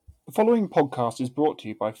The following podcast is brought to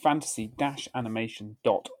you by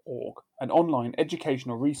fantasy-animation.org, an online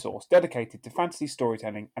educational resource dedicated to fantasy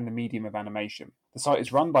storytelling and the medium of animation. The site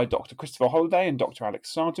is run by Dr. Christopher Holliday and Dr.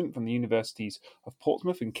 Alex Sargent from the Universities of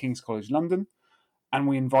Portsmouth and King's College London, and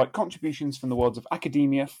we invite contributions from the worlds of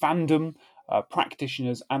academia, fandom,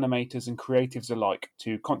 practitioners, animators and creatives alike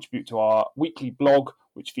to contribute to our weekly blog,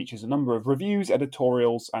 which features a number of reviews,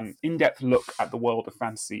 editorials and in-depth look at the world of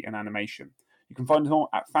fantasy and animation. You can find it all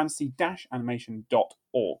at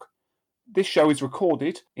fantasy-animation.org. This show is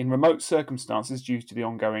recorded in remote circumstances due to the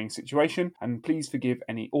ongoing situation, and please forgive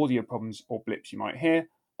any audio problems or blips you might hear.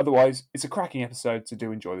 Otherwise, it's a cracking episode, so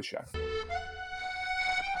do enjoy the show.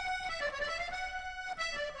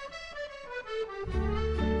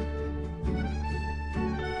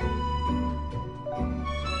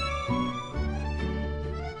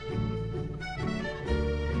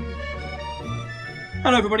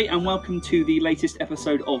 Hello everybody and welcome to the latest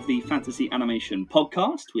episode of the Fantasy Animation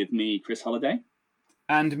Podcast with me, Chris Holliday.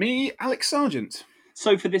 And me, Alex Sargent.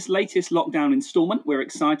 So for this latest lockdown instalment, we're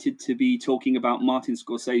excited to be talking about Martin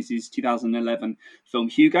Scorsese's 2011 film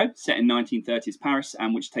Hugo, set in 1930s Paris,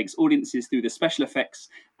 and which takes audiences through the special effects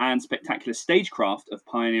and spectacular stagecraft of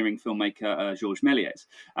pioneering filmmaker Georges Méliès.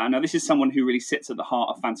 Now, this is someone who really sits at the heart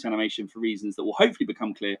of fantasy animation for reasons that will hopefully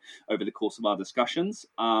become clear over the course of our discussions.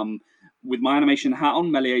 With my animation hat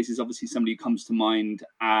on, Méliès is obviously somebody who comes to mind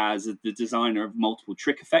as the designer of multiple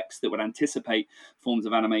trick effects that would anticipate forms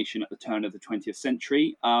of animation at the turn of the 20th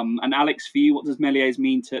century. And Alex, for you, what does Méliès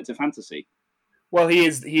mean to fantasy? Well, he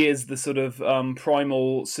is the sort of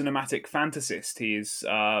primal cinematic fantasist. He is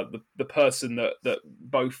the person that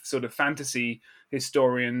both sort of fantasy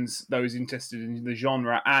historians, those interested in the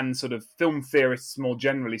genre, and sort of film theorists more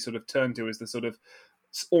generally sort of turn to as the sort of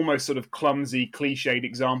almost sort of clumsy, cliched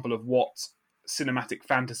example of what cinematic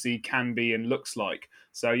fantasy can be and looks like.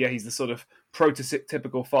 So yeah, he's the sort of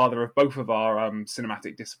prototypical father of both of our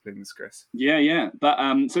cinematic disciplines, Chris. Yeah. But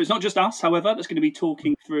so it's not just us, however, that's going to be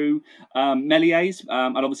talking through Méliès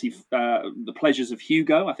and obviously the pleasures of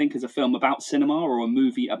Hugo, I think, as a film about cinema or a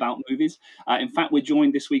movie about movies. In fact, we're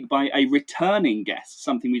joined this week by a returning guest,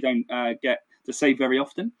 something we don't get to say very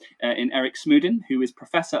often, in Eric Smoodin, who is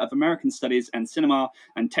Professor of American Studies and Cinema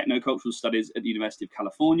and Technocultural Studies at the University of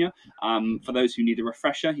California. For those who need a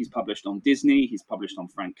refresher, he's published on Disney, he's published on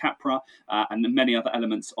Frank Capra, and many other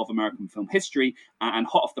elements of American film history. And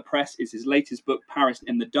hot off the press is his latest book, Paris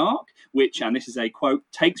in the Dark, which, and this is a quote,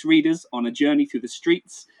 takes readers on a journey through the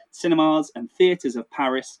streets, cinemas and theatres of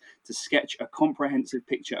Paris to sketch a comprehensive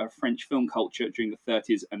picture of French film culture during the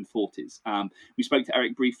 30s and 40s. We spoke to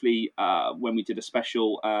Eric briefly when we did a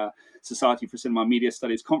special Society for Cinema Media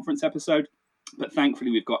Studies conference episode, but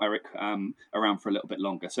thankfully we've got Eric around for a little bit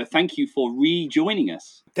longer. So thank you for rejoining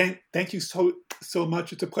us. Thank you so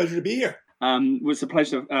much. It's a pleasure to be here. It's a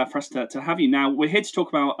pleasure for us to have you. Now, we're here to talk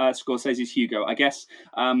about Scorsese's Hugo, I guess,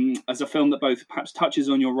 as a film that both perhaps touches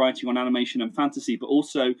on your writing on animation and fantasy, but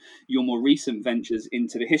also your more recent ventures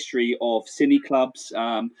into the history of cine clubs,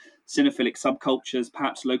 cinephilic subcultures,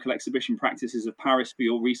 perhaps local exhibition practices of Paris for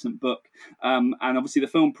your recent book. And obviously the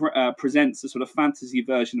film presents a sort of fantasy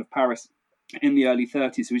version of Paris in the early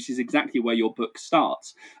 30s, which is exactly where your book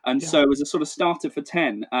starts. And so as a sort of starter for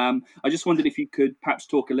 10, I just wondered if you could perhaps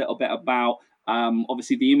talk a little bit about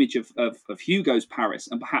obviously the image of Hugo's Paris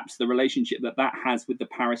and perhaps the relationship that has with the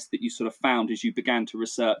Paris that you sort of found as you began to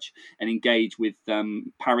research and engage with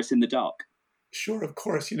Paris in the Dark. Sure, of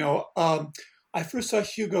course. I first saw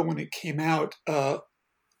Hugo when it came out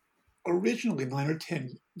originally 9 or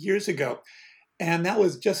 10 years ago. And that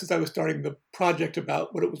was just as I was starting the project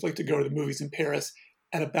about what it was like to go to the movies in Paris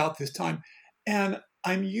at about this time. And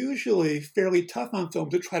I'm usually fairly tough on film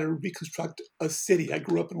to try to reconstruct a city. I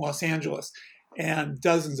grew up in Los Angeles, and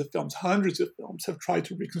dozens of films, hundreds of films, have tried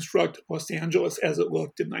to reconstruct Los Angeles as it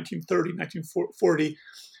looked in 1930, 1940,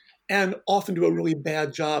 and often do a really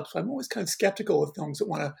bad job. So I'm always kind of skeptical of films that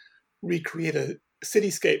want to recreate a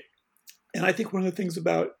cityscape. And I think one of the things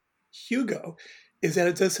about Hugo is that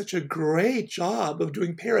it does such a great job of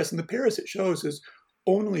doing Paris. And the Paris it shows is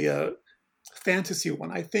only a fantasy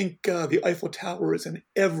one. I think the Eiffel Tower is in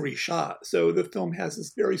every shot. So the film has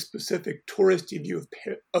this very specific touristy view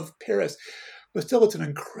of Paris. But still, it's an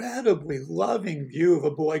incredibly loving view of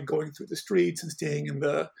a boy going through the streets and staying in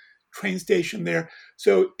the train station there.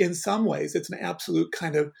 So in some ways, it's an absolute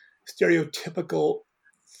kind of stereotypical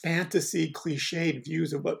fantasy, cliched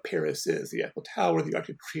views of what Paris is, the Eiffel Tower, the Arc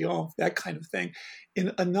de Triomphe, that kind of thing.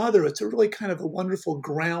 In another, it's a really kind of a wonderful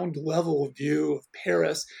ground level view of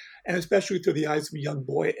Paris, and especially through the eyes of a young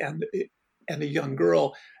boy. And and a young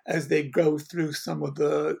girl as they go through some of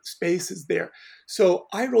the spaces there. So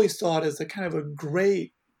I really saw it as a kind of a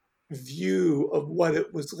great view of what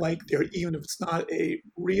it was like there, even if it's not a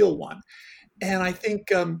real one. And I think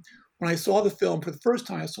when I saw the film for the first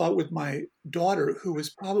time, I saw it with my daughter, who was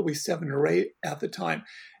probably 7 or 8 at the time.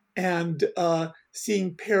 And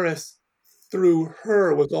seeing Paris through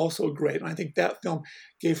her was also great. And I think that film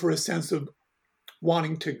gave her a sense of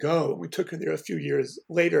wanting to go. We took her there a few years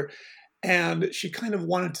later. And she kind of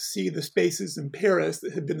wanted to see the spaces in Paris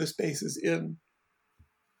that had been the spaces in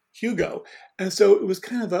Hugo. And so it was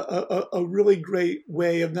kind of a really great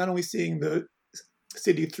way of not only seeing the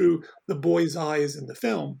city through the boy's eyes in the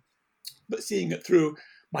film, but seeing it through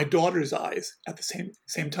my daughter's eyes at the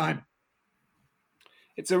same time.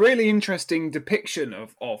 It's a really interesting depiction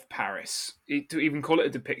of Paris. To even call it a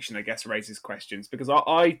depiction, I guess, raises questions, because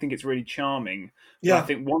I think it's really charming. Yeah. I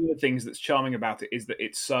think one of the things that's charming about it is that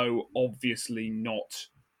it's so obviously not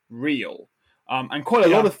real. And quite a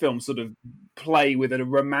lot of films sort of play with a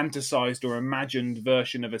romanticized or imagined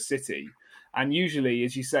version of a city. And usually,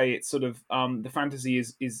 as you say, it's sort of the fantasy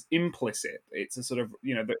is implicit. It's a sort of,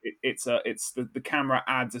 the camera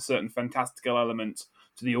adds a certain fantastical element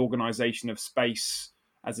to the organization of space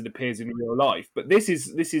as it appears in real life. But this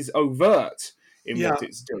is overt in what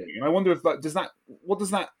it's doing. And I wonder if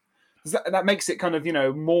that makes it kind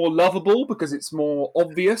of, more lovable because it's more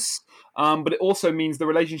obvious. But it also means the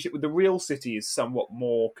relationship with the real city is somewhat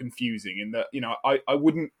more confusing in that, I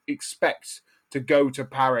wouldn't expect to go to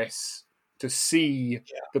Paris to see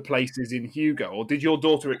the places in Hugo. Or did your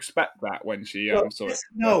daughter expect that when she saw it?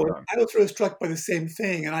 No, I was sort of struck by the same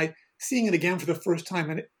thing. And seeing it again for the first time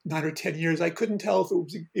in 9 or 10 years, I couldn't tell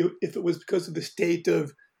if it was because of the state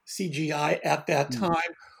of CGI at that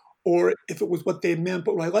time, or if it was what they meant.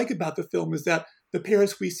 But what I like about the film is that the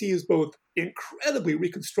Paris we see is both incredibly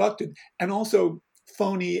reconstructed and also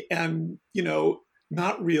phony and,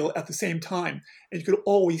 not real at the same time. And you could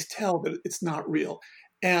always tell that it's not real.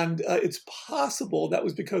 And it's possible that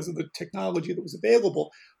was because of the technology that was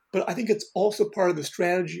available. But I think it's also part of the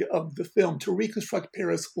strategy of the film to reconstruct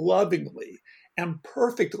Paris lovingly and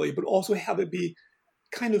perfectly, but also have it be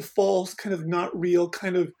kind of false, kind of not real,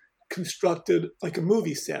 kind of constructed like a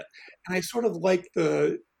movie set. And I sort of like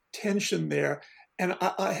the tension there. And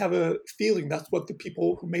I have a feeling that's what the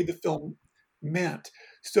people who made the film meant.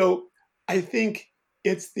 So I think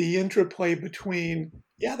it's the interplay between,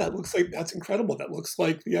 that's incredible. That looks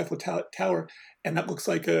like the Eiffel Tower, and that looks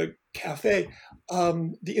like a cafe.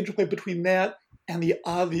 The interplay between that and the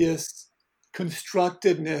obvious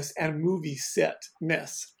constructedness and movie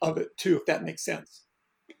setness of it too, if that makes sense.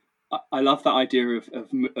 I love that idea of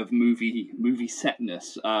movie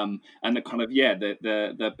setness, and the kind of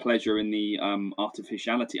the pleasure in the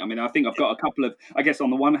artificiality. I mean, I think I've got a couple of. I guess on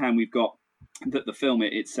the one hand, we've got the film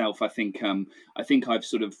itself. I think I've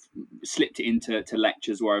sort of slipped it into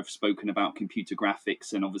lectures where I've spoken about computer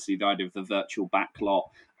graphics and obviously the idea of the virtual backlot.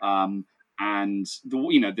 And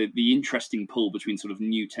the interesting pull between sort of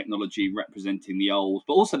new technology representing the old,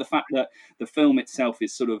 but also the fact that the film itself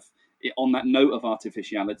is sort of on that note of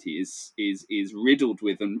artificiality is riddled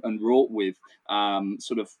with and wrought with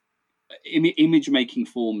sort of image making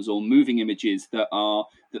forms or moving images that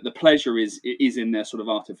the pleasure is in their sort of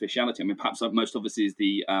artificiality. I mean, perhaps most obviously is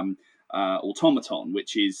the automaton,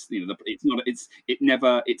 which is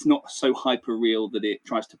it's not so hyper real that it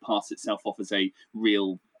tries to pass itself off as a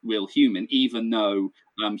real human, even though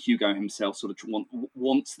Hugo himself sort of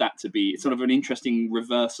wants that to be sort of an interesting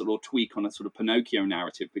reversal or tweak on a sort of Pinocchio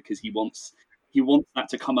narrative, because he wants that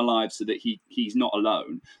to come alive so that he's not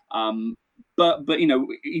alone. But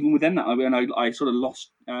even within that, I sort of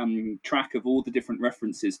lost track of all the different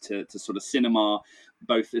references to sort of cinema,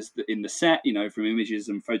 both in the set, from images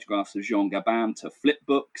and photographs of Jean Gabin to flip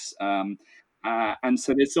books. And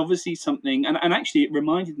so there's obviously something, and actually it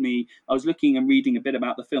reminded me, I was looking and reading a bit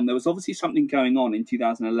about the film, there was obviously something going on in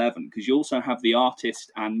 2011, because you also have The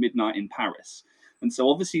Artist and Midnight in Paris. And so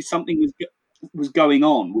obviously something was going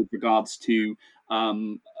on with regards to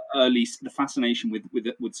the fascination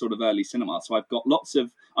with sort of early cinema. So I've got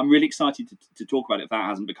I'm really excited to talk about it if that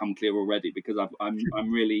hasn't become clear already, because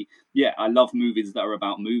I'm really, I love movies that are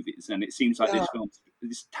about movies, and it seems like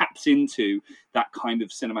this taps into that kind of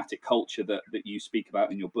cinematic culture that you speak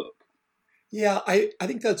about in your book. Yeah, I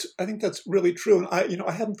think that's really true. And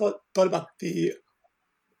I hadn't thought about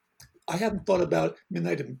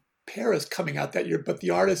Midnight in Paris coming out that year, but The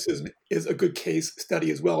Artist is a good case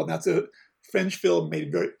study as well, and that's a French film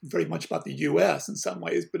made very, very much about the U.S. in some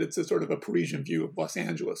ways, but it's a sort of a Parisian view of Los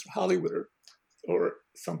Angeles or Hollywood or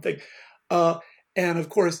something. And of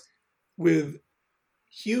course, with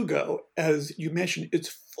Hugo, as you mentioned, it's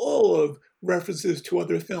full of references to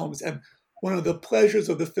other films. And one of the pleasures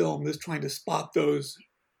of the film is trying to spot those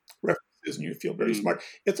references, and you feel very smart.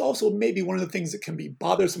 It's also maybe one of the things that can be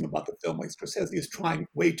bothersome about the film, like Scorsese is trying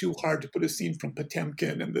way too hard to put a scene from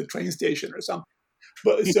Potemkin and the train station or something.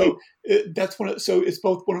 But so so it's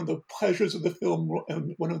both one of the pleasures of the film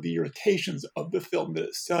and one of the irritations of the film that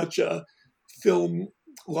it's such a film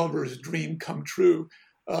lover's dream come true.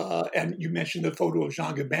 And you mentioned the photo of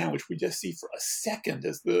Jean Gabin, which we just see for a second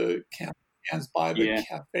as the camera pans by the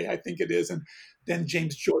cafe, I think it is, and then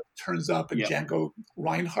James Joyce turns up, and Django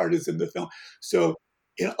Reinhardt is in the film. So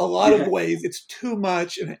in a lot of ways, it's too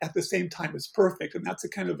much, and at the same time, it's perfect. And that's a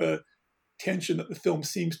kind of a tension that the film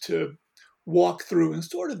seems to walk through and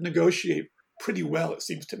sort of negotiate pretty well, it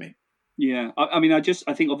seems to me. Yeah, I mean, I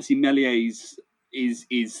think obviously Méliès is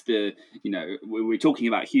the, we're talking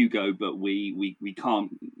about Hugo, but we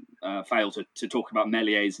can't fail to talk about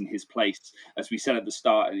Méliès and his place, as we said at the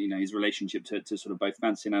start, his relationship to sort of both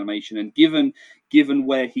fantasy and animation, and given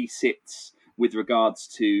where he sits with regards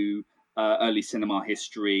to early cinema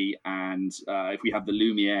history, and if we have the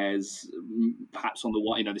Lumieres, perhaps on the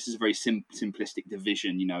one, this is a very simplistic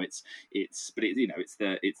division. It's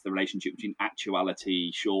the relationship between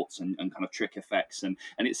actuality shorts and kind of trick effects, and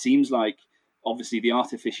it seems like obviously the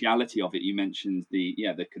artificiality of it. You mentioned the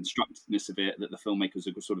constructedness of it that the filmmakers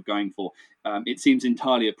are sort of going for. It seems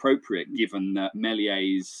entirely appropriate given that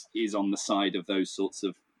Méliès is on the side of those sorts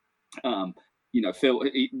of. Phil,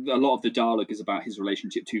 a lot of the dialogue is about his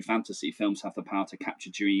relationship to fantasy. Films have the power to capture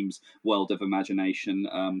dreams, world of imagination.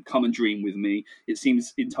 Come and dream with me. It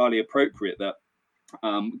seems entirely appropriate that,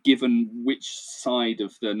 given which side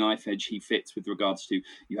of the knife edge he fits with regards to,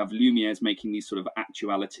 you have Lumière's making these sort of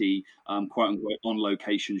actuality, quote unquote, on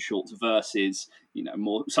location shorts versus,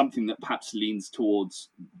 more something that perhaps leans towards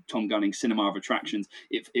Tom Gunning's cinema of attractions.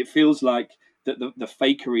 It feels like that the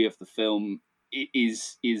fakery of the film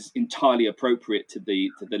is entirely appropriate to the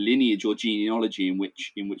lineage or genealogy in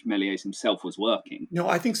which Méliès himself was working. No,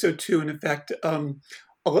 I think so too. And in fact,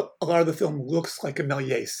 a lot of the film looks like a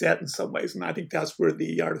Méliès set in some ways, and I think that's where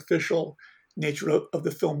the artificial nature of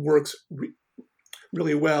the film works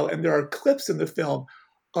really well. And there are clips in the film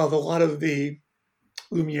of a lot of the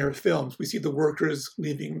Lumière films. We see the workers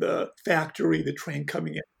leaving the factory, the train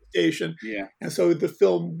coming in. Station. Yeah. And so the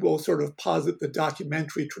film will sort of posit the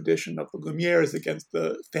documentary tradition of the Lumières against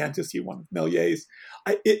the fantasy one of Méliès.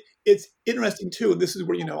 It's interesting too, and this is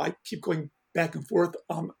where, I keep going back and forth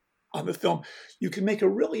on the film. You can make a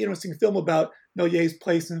really interesting film about Méliès'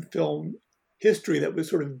 place in film history that would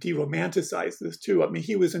sort of de-romanticize this too. I mean,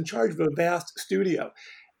 he was in charge of a vast studio,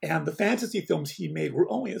 and the fantasy films he made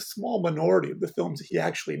were only a small minority of the films that he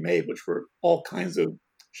actually made, which were all kinds of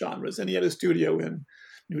genres. And he had a studio in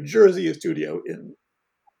New Jersey, a studio in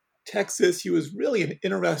Texas. He was really an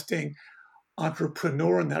interesting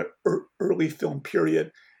entrepreneur in that early film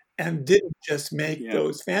period, and didn't just make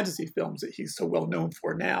those fantasy films that he's so well known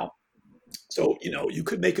for now. So, you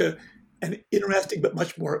could make an interesting but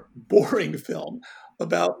much more boring film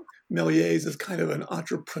about Méliès as kind of an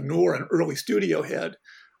entrepreneur, an early studio head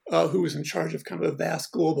who was in charge of kind of a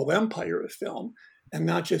vast global empire of film, and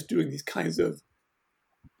not just doing these kinds of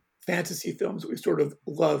fantasy films that we sort of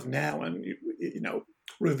love now and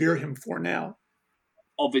revere him for now.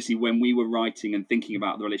 Obviously, when we were writing and thinking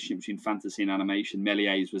about the relationship between fantasy and animation,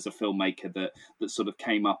 Méliès was a filmmaker that sort of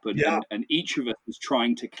came up, and each of us was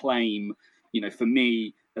trying to claim. For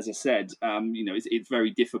me, as I said, it's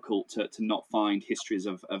very difficult to not find histories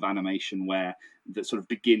of animation that sort of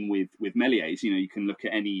begin with Méliès. You can look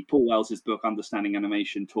at any Paul Wells's book, Understanding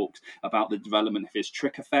Animation, talks about the development of his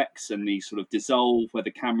trick effects and the sort of dissolve where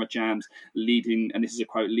the camera jams, and this is a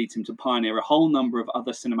quote, leads him to pioneer a whole number of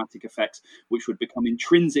other cinematic effects which would become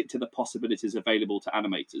intrinsic to the possibilities available to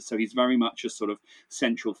animators. So he's very much a sort of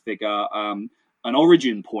central figure, an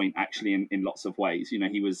origin point actually in lots of ways.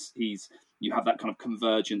 You have that kind of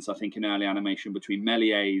convergence, I think, in early animation between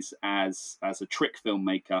Méliès as a trick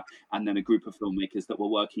filmmaker and then a group of filmmakers that were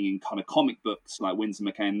working in kind of comic books like Winsor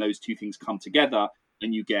McCay, and those two things come together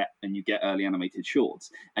and you get early animated shorts.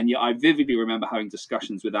 And yet I vividly remember having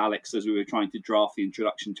discussions with Alex as we were trying to draft the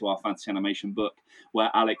introduction to our fantasy animation book, where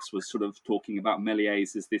Alex was sort of talking about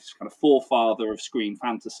Méliès as this kind of forefather of screen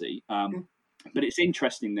fantasy. But it's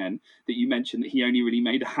interesting then that you mentioned that he only really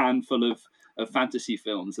made a handful of fantasy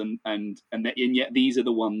films, and yet these are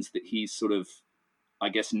the ones that he's sort of, I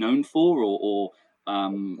guess, known for, or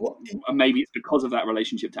maybe it's because of that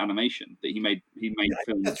relationship to animation that he made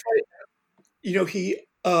films. That's right. He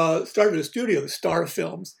started a studio, the Star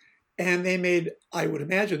Films, and they made, I would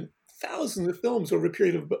imagine, thousands of films over a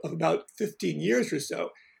period of about 15 years or so.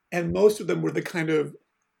 And most of them were the kind of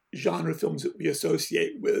genre films that we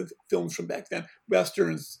associate with films from back then,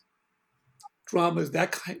 Westerns, dramas,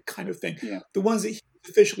 that kind of thing. Yeah. The ones that he was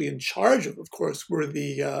officially in charge of course, were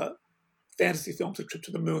the fantasy films, A Trip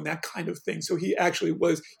to the Moon, that kind of thing. So he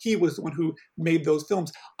was the one who made those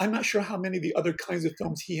films. I'm not sure how many of the other kinds of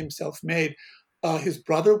films he himself made. His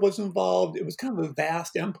brother was involved. It was kind of a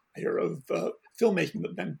vast empire of filmmaking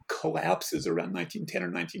that then collapses around 1910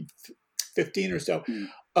 or 1915 or so.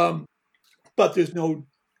 But there's no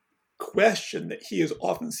question that he is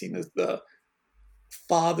often seen as the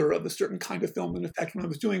father of a certain kind of film. And in fact, when I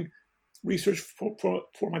was doing research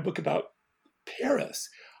for my book about Paris,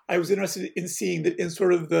 I was interested in seeing that in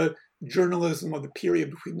sort of the journalism of the period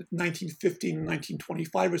between 1915 and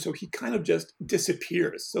 1925 or so, he kind of just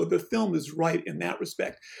disappears. So the film is right in that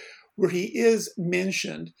respect. Where he is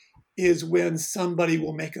mentioned is when somebody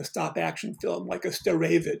will make a stop action film, like a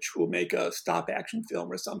Starevich will make a stop action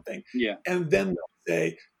film or something. Yeah. And then they'll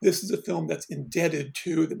say, this is a film that's indebted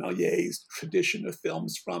to the Méliès tradition of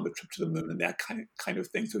films from A Trip to the Moon and that kind of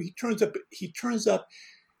thing. So he turns up.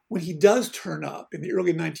 When he does turn up in the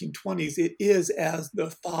early 1920s, it is as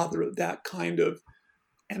the father of that kind of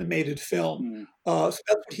animated film. So that's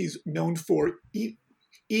what he's known for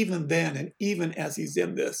even then, and even as he's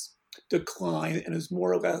in this decline and is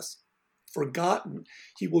more or less forgotten.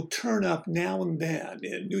 He will turn up now and then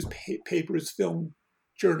in newspapers, film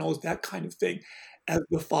journals, that kind of thing, as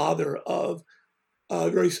the father of a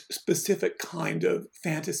very specific kind of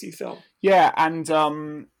fantasy film. Yeah,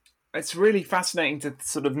 and it's really fascinating to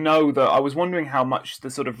sort of know that. I was wondering how much the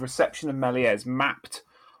sort of reception of Méliès mapped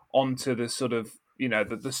onto the sort of,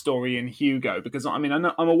 the story in Hugo, because I mean,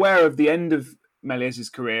 I'm aware of the end of Méliès's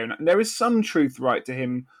career, and there is some truth, right, to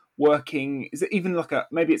him working. Is it even like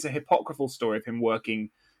maybe it's a apocryphal story of him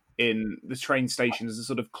working in the train station as a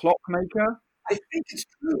sort of clockmaker? I think it's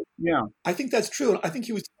true. Yeah, I think that's true. I think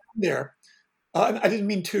he was there. I didn't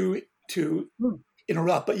mean to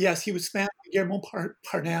interrupt, but yes, he was found in Guillermo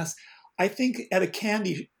Parnasse, I think, at a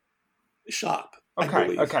candy shop.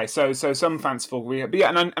 Okay. So some fanciful, but yeah,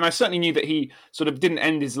 and I certainly knew that he sort of didn't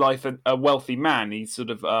end his life a wealthy man. He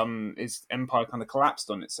sort of his empire kind of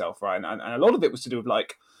collapsed on itself, right? And a lot of it was to do with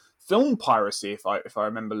like film piracy, if I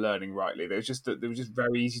remember learning rightly. It was just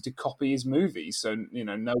very easy to copy his movies, so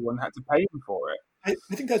no one had to pay him for it.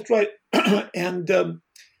 I think that's right, and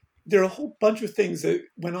there are a whole bunch of things that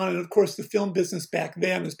went on, and of course, the film business back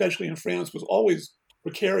then, especially in France, was always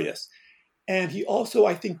precarious. And he also,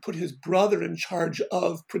 I think, put his brother in charge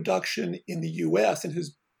of production in the U.S., and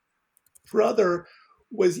his brother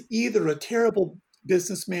was either a terrible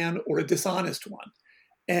businessman or a dishonest one.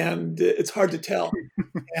 And it's hard to tell.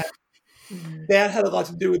 And that had a lot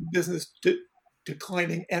to do with business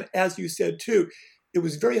declining. And as you said, too, it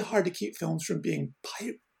was very hard to keep films from being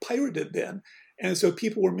pirated then. And so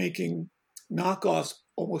people were making knockoffs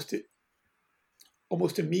almost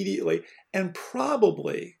immediately. And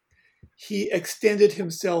probably he extended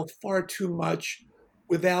himself far too much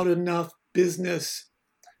without enough business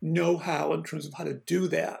know-how in terms of how to do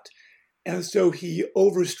that. And so he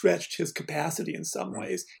overstretched his capacity in some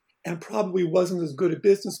ways and probably wasn't as good a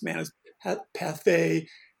businessman as Pathé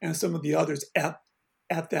and some of the others at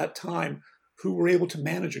that time who were able to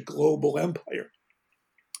manage a global empire.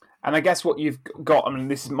 And I guess what you've got, I mean,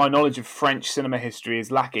 this is my knowledge of French cinema history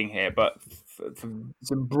is lacking here, but for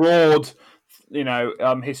some broad,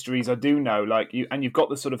 histories I do know, you've got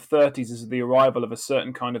the sort of 30s as the arrival of a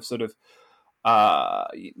certain kind of sort of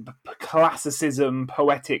classicism,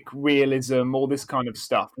 poetic realism, all this kind of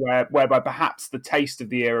stuff, whereby perhaps the taste of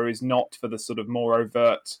the era is not for the sort of more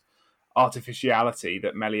overt artificiality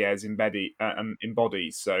that Méliès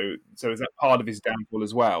embodies. So is that part of his downfall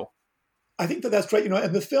as well? I think that's right.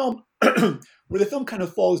 And the film, where the film kind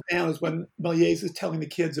of falls down is when Méliès is telling the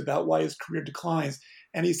kids about why his career declines.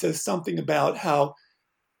 And he says something about how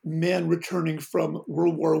men returning from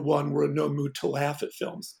World War I were in no mood to laugh at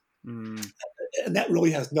films. And that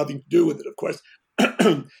really has nothing to do with it, of course.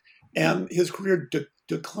 And his career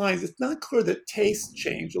declines. It's not clear that tastes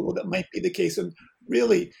change, although that might be the case. And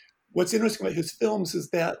really, what's interesting about his films is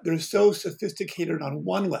that they're so sophisticated on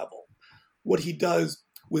one level, what he does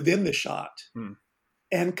within the shot,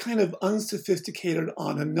 and kind of unsophisticated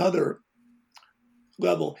on another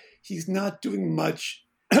level. He's not doing much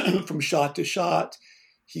from shot to shot.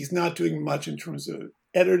 He's not doing much in terms of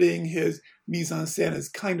editing. His mise en scène is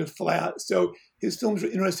kind of flat. So his films are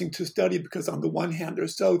interesting to study because on the one hand, they're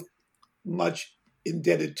so much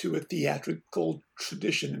indebted to a theatrical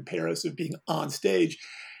tradition in Paris of being on stage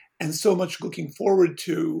and so much looking forward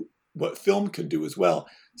to what film can do as well.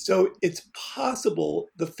 So it's possible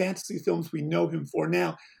the fantasy films we know him for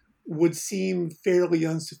now would seem fairly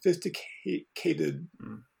unsophisticated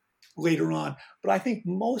later on. But I think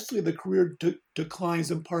mostly the career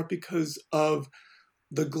declines in part because of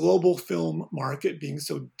the global film market being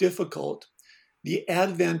so difficult, the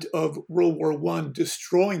advent of World War I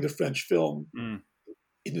destroying the French film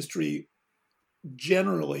industry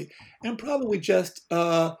generally, and probably just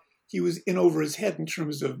he was in over his head in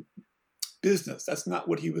terms of business. That's not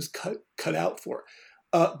what he was cut out for.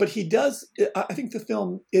 But he does, I think the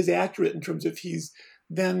film is accurate in terms of he's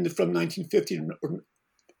then from 1950 or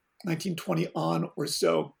 1920 on or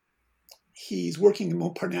so, he's working in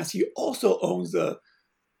Montparnasse. He also owns a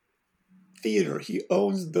theater. He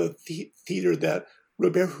owns the theater that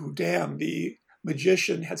Robert Houdin, the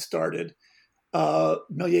magician, had started.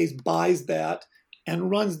 Méliès buys that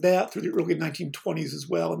and runs that through the early 1920s as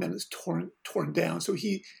well, and then it's torn down. So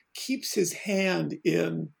he keeps his hand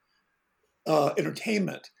in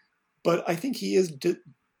entertainment, but I think he's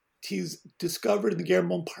discovered in the Gare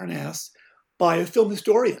Montparnasse by a film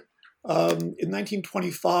historian. In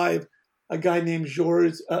 1925, a guy named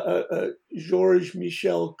Georges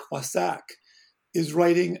Michel Croissac is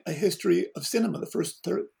writing a history of cinema, the first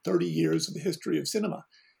 30 years of the history of cinema.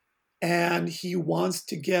 And he wants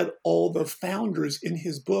to get all the founders in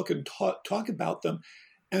his book and talk about them.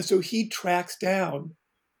 And so he tracks down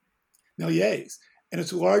Méliès. And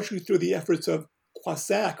it's largely through the efforts of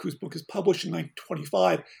Croissac, whose book is published in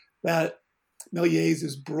 1925, that Méliès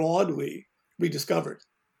is broadly rediscovered.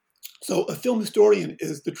 So a film historian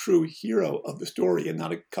is the true hero of the story and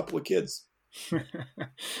not a couple of kids.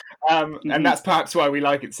 And that's perhaps why we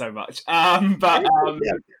like it so much.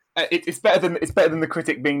 It's better than the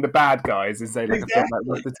critic being the bad guys, as they like exactly.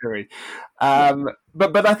 A film like Ratatouille.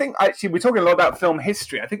 But I think actually we're talking a lot about film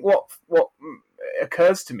history. I think what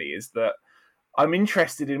occurs to me is that I'm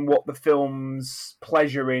interested in what the film's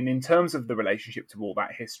pleasure in terms of the relationship to all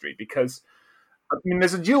that history, because I mean,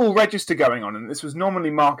 there's a dual register going on, and this was normally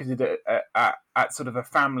marketed at sort of a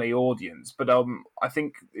family audience, but I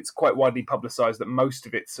think it's quite widely publicised that most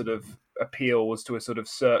of its sort of appeal was to a sort of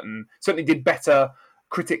certainly did better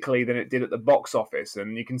critically than it did at the box office,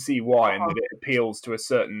 and you can see why, and that it appeals to a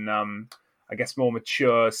certain, I guess, more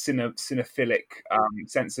mature cinephilic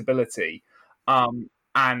sensibility.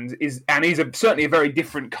 And is certainly a very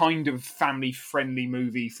different kind of family-friendly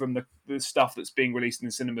movie from the stuff that's being released in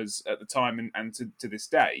the cinemas at the time and to this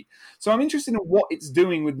day. So I'm interested in what it's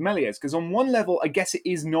doing with Méliès, because on one level, I guess it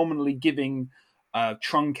is nominally giving a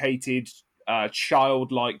truncated,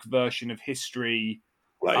 childlike version of history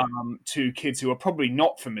right. To kids who are probably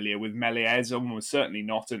not familiar with Méliès, almost certainly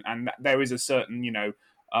not, and there is a certain,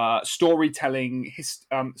 storytelling,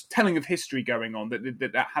 telling of history going on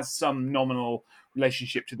that has some nominal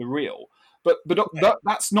relationship to the real, but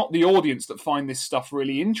that's not the audience that find this stuff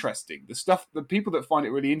really interesting. The people that find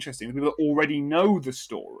it really interesting are the people that already know the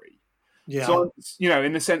story. Yeah. So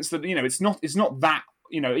in the sense that it's not that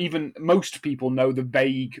even most people know the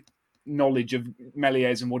vague knowledge of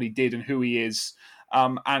Méliès and what he did and who he is,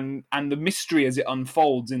 and the mystery as it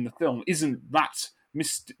unfolds in the film isn't that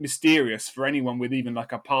mysterious for anyone with even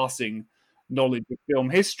like a passing knowledge of film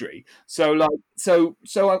history. So I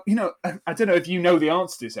don't know if you know the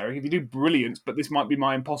answer to this, Eric. If you do, brilliant. But this might be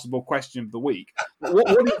my impossible question of the week.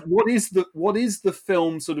 What is the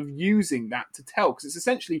film sort of using that to tell? Because it's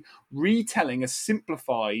essentially retelling a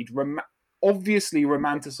simplified, obviously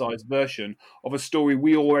romanticized version of a story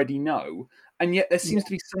we already know, and yet there seems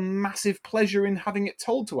to be some massive pleasure in having it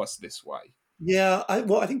told to us this way. Yeah,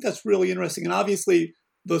 I think that's really interesting, and obviously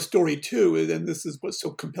the story too, and this is what's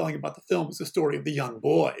so compelling about the film, is the story of the young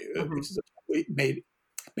boy, which is a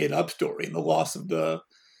made up story, and the loss of the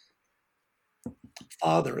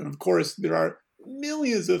father. And of course, there are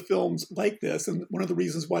millions of films like this, and one of the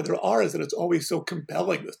reasons why there are is that it's always so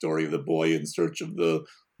compelling. The story of the boy in search of the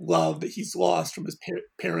love that he's lost from his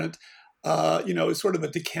parent, is sort of a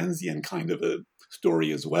Dickensian kind of a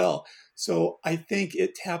story as well. So I think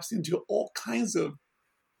it taps into all kinds of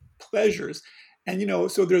pleasures. And,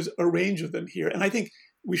 so there's a range of them here. And I think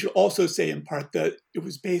we should also say in part that it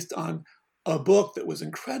was based on a book that was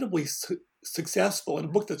incredibly successful, and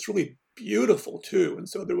a book that's really beautiful too. And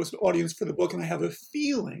so there was an audience for the book. And I have a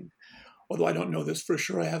feeling, although I don't know this for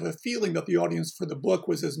sure, I have a feeling that the audience for the book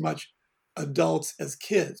was as much adults as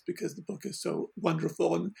kids, because the book is so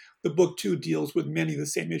wonderful. And the book too deals with many of the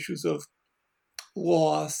same issues of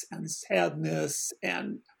loss and sadness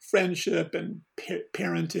and friendship and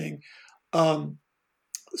parenting.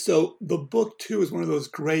 So the book too is one of those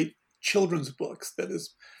great children's books that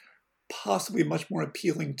is possibly much more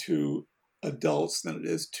appealing to adults than it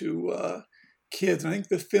is to kids. And I think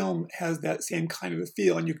the film has that same kind of a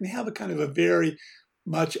feel, and you can have a kind of a very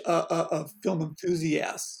much a film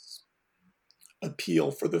enthusiast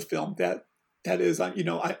appeal for the film. That is,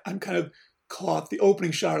 I'm kind of caught. The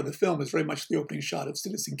opening shot of the film is very much the opening shot of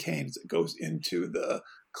Citizen Kane as it goes into the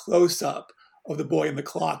close up of the boy and the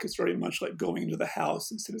clock. It's very much like going into the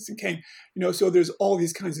house in Citizen Kane. So there's all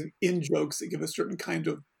these kinds of in jokes that give a certain kind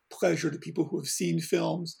of pleasure to people who have seen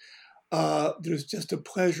films. There's just a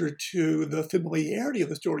pleasure to the familiarity of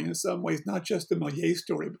the story in some ways, not just the Méliès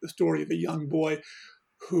story, but the story of a young boy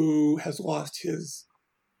who has lost his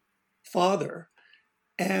father.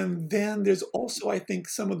 And then there's also, I think,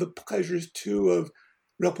 some of the pleasures, too, of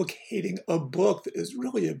replicating a book that is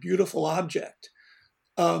really a beautiful object.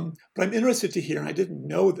 But I'm interested to hear, and I didn't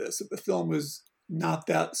know this, that the film was not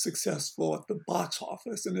that successful at the box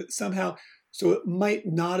office. And it somehow, so it might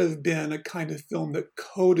not have been a kind of film that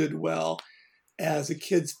coded well as a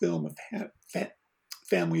kid's film, a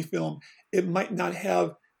family film. It might not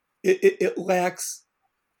have, it lacks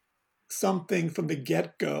something from the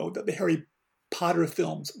get-go that the Harry Potter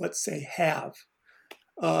films, let's say, have.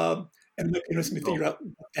 And it might be interesting to figure out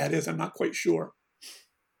what that is. I'm not quite sure.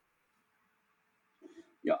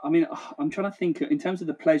 Yeah, I mean, I'm trying to think in terms of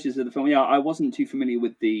the pleasures of the film. Yeah, I wasn't too familiar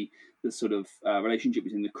with the sort of relationship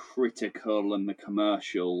between the critical and the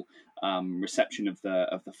commercial reception of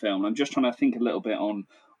the film. I'm just trying to think a little bit on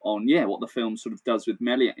what the film sort of does with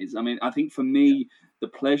Méliès. I mean, I think for me, the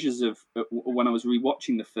pleasures of when I was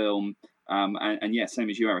rewatching the film, and yeah,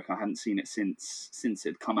 same as you, Eric, I hadn't seen it since it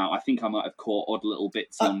had come out. I think I might have caught odd little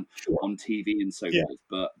bits on TV and so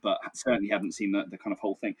forth, but certainly hadn't seen the kind of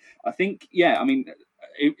whole thing. I think, yeah, I mean,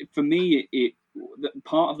 for me,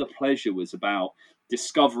 part of the pleasure was about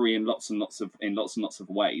discovery in lots and lots of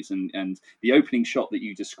ways, and the opening shot that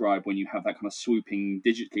you described when you have that kind of swooping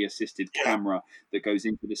digitally assisted camera that goes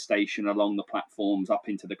into the station, along the platforms, up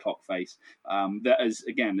into the clock face, that as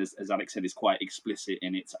Alex said, is quite explicit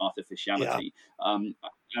in its artificiality. And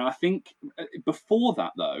I think before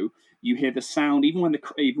that, though, you hear the sound, even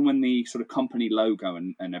when the sort of company logo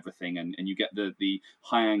and everything, and you get the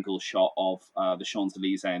high angle shot of the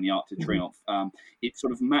Champs-Élysées and the Arc de Triomphe, it's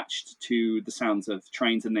sort of matched to the sounds of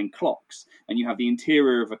trains and then clocks, and you have the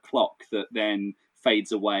interior of a clock that then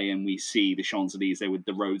fades away, and we see the Champs-Élysées with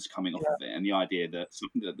the roads coming off of it, and the idea that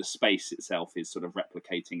the space itself is sort of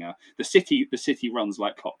replicating the city. The city runs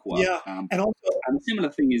like clockwork. And a similar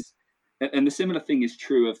thing is. And the similar thing is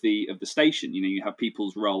true of the station. You have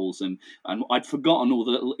people's roles, and I'd forgotten all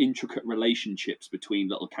the little intricate relationships between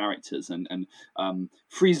little characters and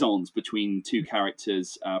frisons between two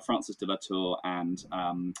characters, Francis de la Tour and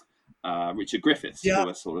Richard Griffiths, who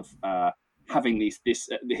are sort of having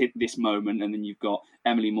this moment, and then you've got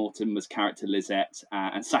Emily Mortimer's character Lisette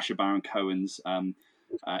and Sacha Baron Cohen's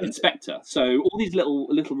inspector. So all these little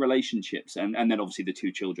relationships, and then obviously the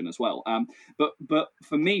two children as well. But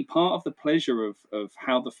for me, part of the pleasure of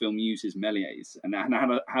how the film uses Méliès and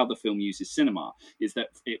how the film uses cinema is that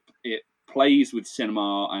it plays with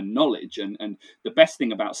cinema and knowledge, and the best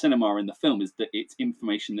thing about cinema in the film is that it's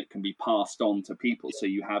information that can be passed on to people. So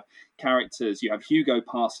you have characters, you have Hugo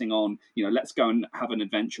passing on, let's go and have an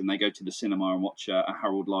adventure, and they go to the cinema and watch a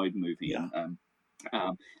Harold Lloyd movie.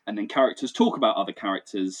 And then characters talk about other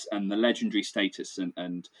characters and the legendary status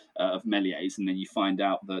and of Méliès, and then you find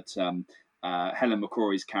out that Helen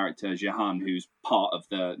McCrory's character Jehan, who's part of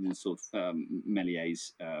the sort of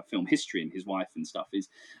Méliès film history, and his wife and stuff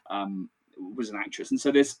was an actress. And so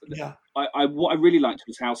there's what I really liked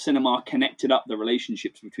was how cinema connected up the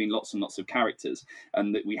relationships between lots and lots of characters,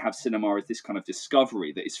 and that we have cinema as this kind of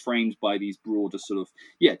discovery that is framed by these broader sort of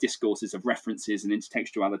discourses of references and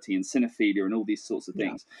intertextuality and cinephilia and all these sorts of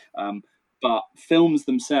things. But films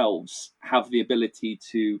themselves have the ability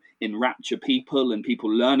to enrapture people, and people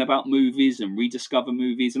learn about movies and rediscover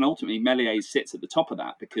movies. And ultimately, Méliès sits at the top of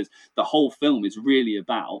that, because the whole film is really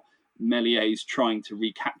about Méliès trying to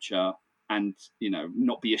recapture and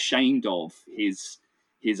not be ashamed of his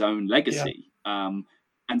own legacy. And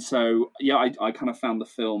so I kind of found the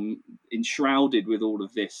film enshrouded with all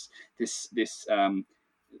of this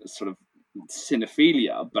sort of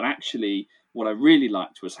cinephilia, but actually what I really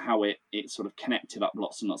liked was how it sort of connected up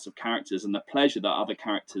lots and lots of characters, and the pleasure that other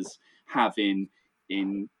characters have in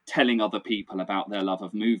telling other people about their love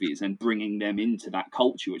of movies and bringing them into that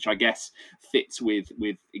culture, which I guess fits with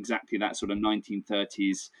exactly that sort of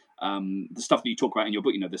 1930s, the stuff that you talk about in your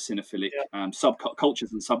book, the cinephilic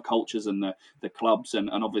subcultures and subcultures, and the clubs, and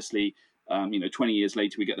obviously 20 years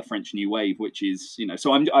later we get the French New Wave, which is,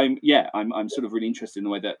 so I'm sort of really interested in the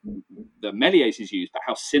way that the Méliès is used, but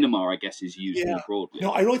how cinema, I guess, is used more broadly.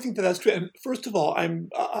 No, I really think that's true. And first of all, I'm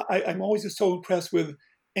always just so impressed with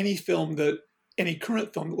any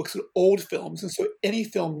current film that looks at old films, and so any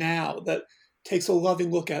film now that takes a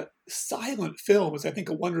loving look at silent film is, I think,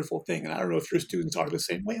 a wonderful thing. And I don't know if your students are the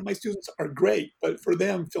same way. My students are great, but for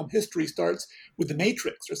them, film history starts with The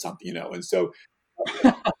Matrix or something, And so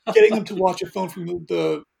getting them to watch a film from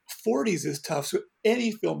the 40s is tough. So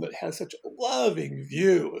any film that has such a loving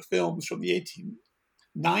view of films from the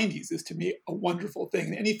 1890s is, to me, a wonderful thing.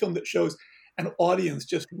 And any film that shows an audience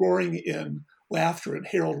just roaring in laughter and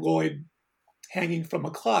Harold Lloyd hanging from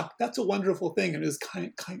a clock, that's a wonderful thing, and is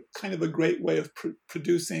kind of a great way of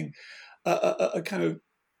producing a kind of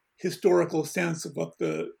historical sense of what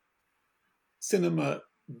the cinema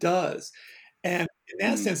does. And in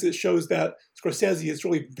that sense, it shows that Scorsese is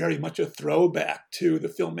really very much a throwback to the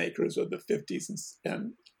filmmakers of the 50s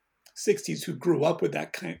and 60s who grew up with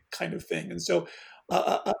that kind of thing. And so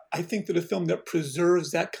I think that a film that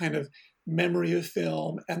preserves that kind of memory of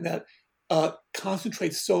film and that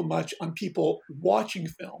concentrates so much on people watching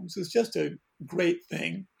films is just a great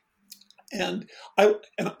thing. And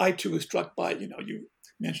I too was struck by, you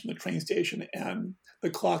mentioned the train station and the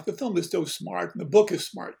clock. The film is so smart, and the book is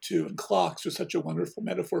smart too. And clocks are such a wonderful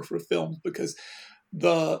metaphor for films because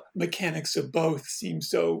the mechanics of both seem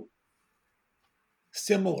so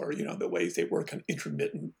similar, the ways they work on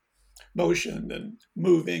intermittent motion and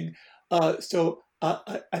moving. So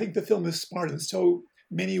I think the film is smart in so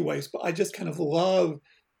many ways, but I just kind of love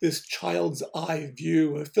this child's eye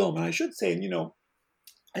view of film. And I should say,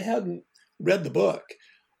 I hadn't read the book,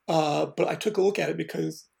 but I took a look at it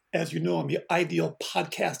because, as you know, I'm the ideal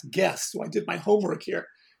podcast guest. So I did my homework here.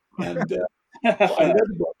 And I read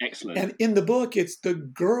the book. Excellent. And in the book, it's the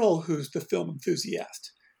girl who's the film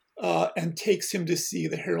enthusiast and takes him to see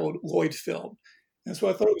the Harold Lloyd film. And so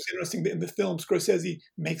I thought it was interesting that in the film, Scorsese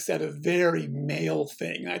makes that a very male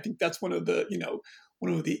thing. And I think that's one of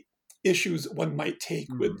the issues one might take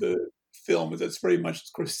with the film, is that's very much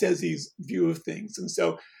Scorsese's view of things. And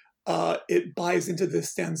so it buys into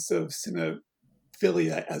this sense of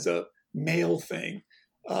cinephilia as a male thing,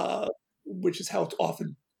 which is how it's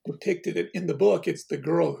often depicted. And in the book, it's the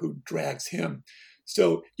girl who drags him.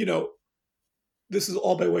 So, this is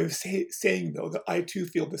all by way of saying, though, that I too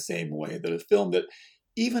feel the same way, that a film that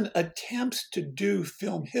even attempts to do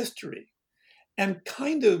film history and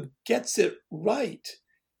kind of gets it right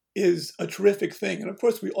is a terrific thing. And of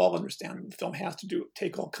course, we all understand that the film has to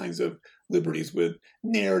take all kinds of liberties with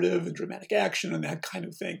narrative and dramatic action and that kind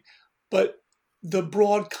of thing. But the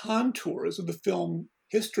broad contours of the film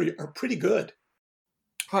history are pretty good.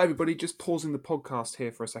 Hi, everybody. Just pausing the podcast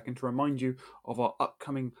here for a second to remind you of our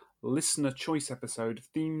upcoming listener choice episode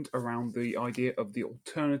themed around the idea of the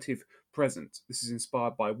alternative present. This is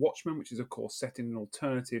inspired by Watchmen, which is, of course, set in an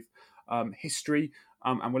alternative history.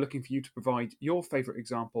 And we're looking for you to provide your favourite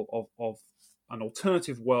example of an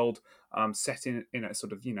alternative world set in a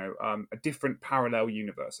sort of, a different parallel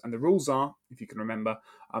universe. And the rules are, if you can remember,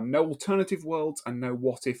 no alternative worlds and no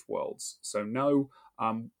what-if worlds. So no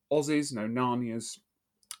Oz's, no Narnias,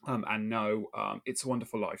 and no It's a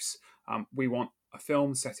Wonderful Life. We want a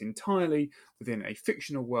film set entirely within a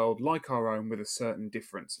fictional world like our own with a certain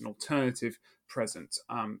difference, an alternative present.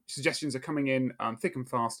 Suggestions are coming in thick and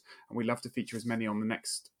fast, and we'd love to feature as many on the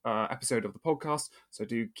next episode of the podcast. So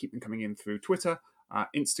do keep them coming in through Twitter,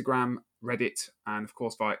 Instagram, Reddit, and of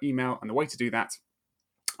course via email. And the way to do that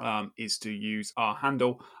is to use our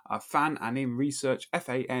handle, FANANIM Research,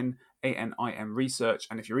 FANANIM Research.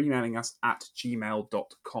 And if you're emailing us at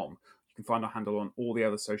gmail.com, you can find our handle on all the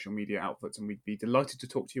other social media outlets, and we'd be delighted to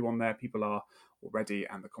talk to you on there. People are already,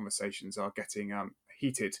 and the conversations are getting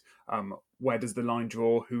heated. Where does the line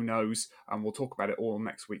draw? Who knows? We'll talk about it all on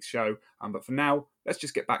next week's show. But for now, let's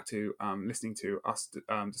just get back to listening to us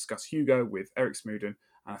discuss Hugo with Eric Smouden,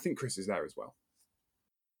 and I think Chris is there as well.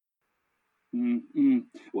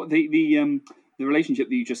 Well, the relationship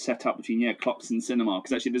that you just set up between clocks and cinema,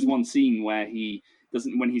 because actually there's one scene where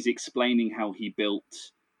when he's explaining how he built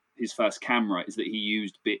his first camera, is that he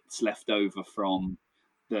used bits left over from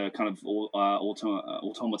the kind of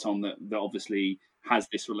automaton that obviously has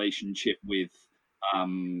this relationship with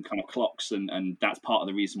kind of clocks, and that's part of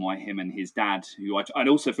the reason why him and his dad, who I'd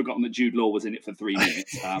also forgotten that Jude Law was in it for 3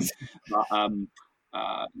 minutes,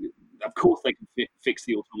 of course they can fix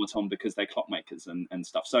the automaton because they're clockmakers and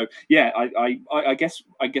stuff. So yeah, I guess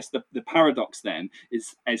the paradox then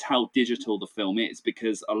is how digital the film is,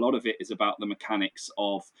 because a lot of it is about the mechanics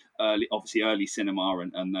of early cinema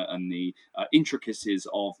and the intricacies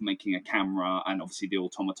of making a camera, and obviously the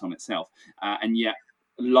automaton itself, and yet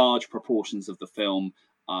large proportions of the film,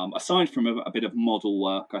 aside from a bit of model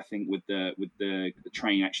work, I think, with the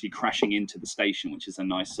train actually crashing into the station, which is a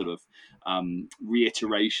nice sort of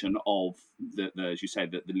reiteration of the as you say,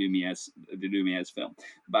 the Lumiere's film.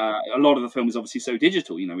 But a lot of the film is obviously so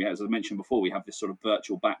digital. As I mentioned before, we have this sort of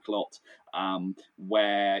virtual backlot,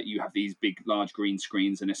 where you have these big, large green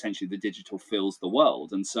screens, and essentially the digital fills the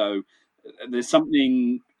world. And so there's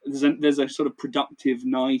a sort of productive,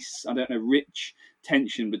 nice, I don't know, rich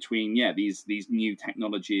tension between these new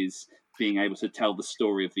technologies being able to tell the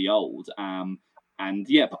story of the old, and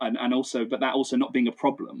also, but that also not being a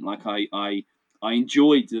problem. Like I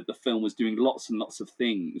enjoyed that the film was doing lots and lots of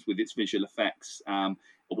things with its visual effects,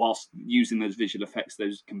 whilst using those visual effects,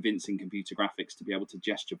 those convincing computer graphics, to be able to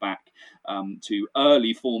gesture back to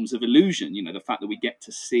early forms of illusion. The fact that we get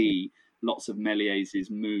to see lots of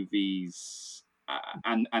Méliès' movies,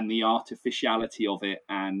 and the artificiality of it,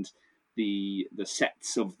 and the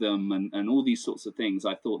sets of them, and all these sorts of things.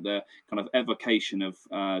 I thought the kind of evocation of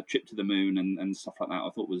Trip to the Moon and stuff like that, I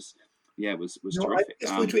thought was terrific.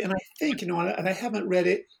 And I think, and I haven't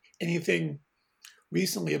read anything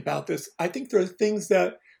recently about this. I think there are things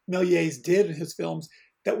that Méliès did in his films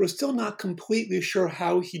that we're still not completely sure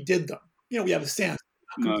how he did them. We have a sense,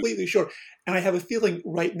 not completely sure. And I have a feeling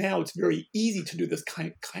right now it's very easy to do this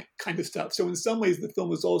kind of stuff. So in some ways, the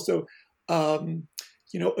film is also,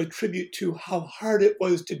 a tribute to how hard it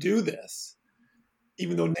was to do this,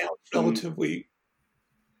 even though now it's relatively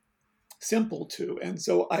simple to. And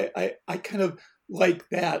so I kind of like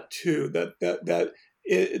that too, that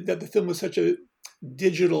the film was such a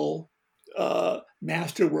digital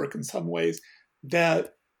masterwork in some ways,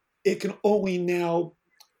 that it can only now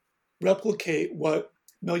replicate what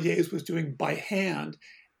Méliès was doing by hand,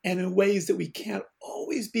 and in ways that we can't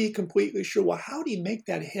always be completely sure. Well, how do you make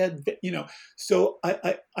that head? So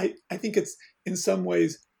I think it's in some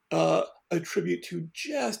ways a tribute to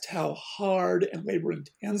just how hard and labor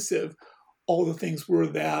intensive all the things were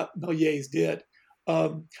that Méliès did.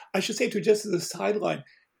 I should say, too, just as a sideline,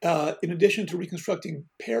 in addition to reconstructing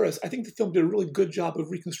Paris, I think the film did a really good job of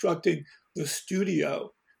reconstructing the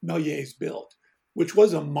studio Méliès built, which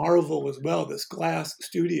was a marvel as well, this glass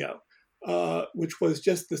studio, which was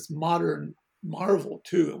just this modern marvel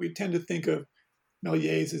too. We tend to think of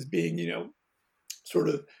Méliès as being, sort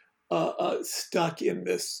of stuck in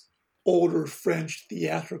this older French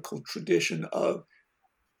theatrical tradition of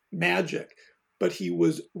magic. But he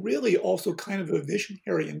was really also kind of a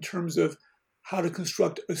visionary in terms of how to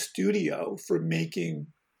construct a studio for making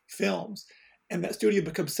films. And that studio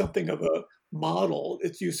becomes something of a model,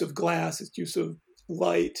 its use of glass, its use of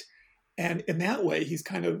light. And in that way, he's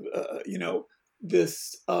kind of,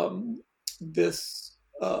 this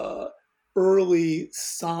early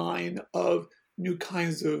sign of new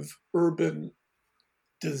kinds of urban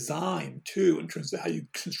design, too, in terms of how you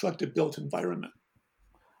construct a built environment.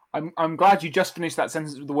 I'm glad you just finished that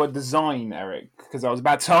sentence with the word design, Eric, because I was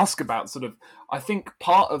about to ask about sort of, I think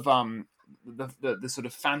part of the sort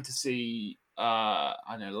of fantasy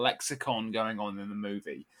lexicon going on in the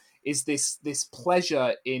movie is this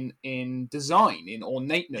pleasure in design, in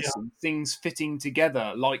ornateness, and things fitting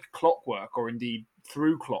together like clockwork, or indeed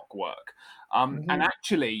through clockwork. And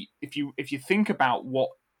actually, if you think about what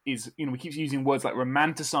is, we keep using words like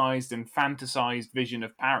romanticized and fantasized vision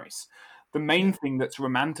of Paris. The main thing that's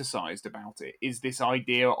romanticized about it is this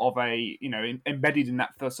idea of embedded in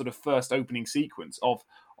that first opening sequence of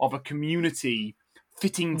a community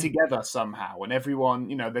fitting together somehow, and everyone,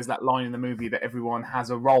 there's that line in the movie that everyone has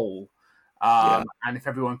a role, and if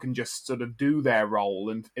everyone can just sort of do their role,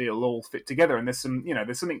 and it'll all fit together. And there's something,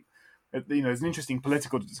 there's an interesting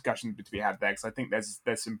political discussion to be had there, because I think there's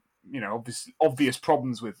some, obvious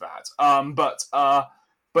problems with that.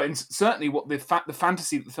 But certainly, what the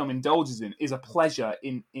fantasy that the film indulges in is a pleasure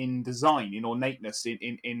in design, in ornateness,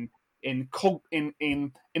 in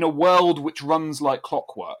a world which runs like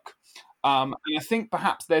clockwork. And I think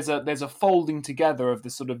perhaps there's a folding together of the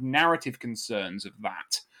sort of narrative concerns of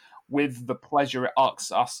that with the pleasure it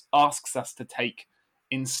asks us to take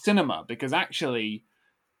in cinema. Because actually,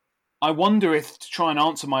 I wonder if, to try and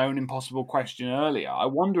answer my own impossible question earlier, I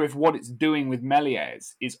wonder if what it's doing with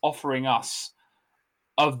Méliès is offering us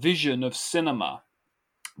a vision of cinema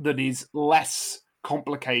that is less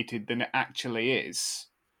complicated than it actually is,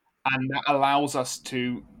 and that allows us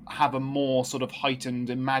to have a more sort of heightened,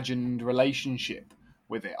 imagined relationship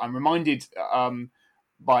with it. I'm reminded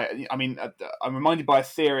by a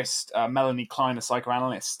theorist, Melanie Klein, a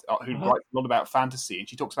psychoanalyst, who Uh-huh. writes a lot about fantasy, and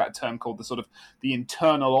she talks about a term called the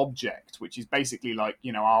internal object, which is basically like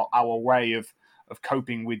our way of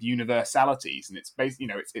coping with universalities, and it's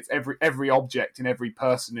basically it's every object in every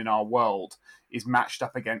person in our world is matched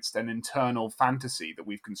up against an internal fantasy that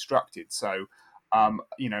we've constructed. So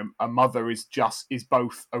a mother is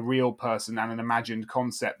both a real person and an imagined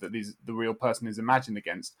concept that is the real person is imagined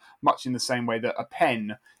against, much in the same way that a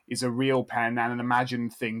pen is a real pen and an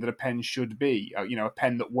imagined thing that a pen should be. A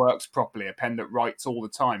pen that works properly, a pen that writes all the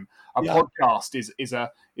time. A Yeah. podcast is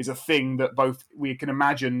a thing that both we can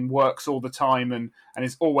imagine works all the time and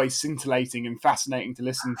is always scintillating and fascinating to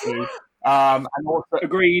listen to. And also,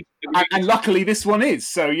 Agreed. and luckily this one is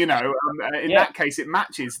so. In Yeah. that case, it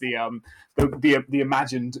matches the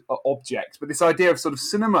imagined object. But this idea of sort of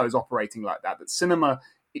cinema is operating like that. That cinema,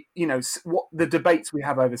 what the debates we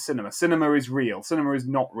have over cinema. Cinema is real. Cinema is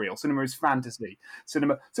not real. Cinema is fantasy.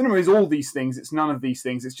 Cinema is all these things. It's none of these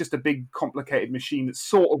things. It's just a big complicated machine that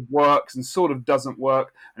sort of works and sort of doesn't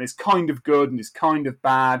work, and it's kind of good and it's kind of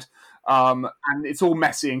bad. And it's all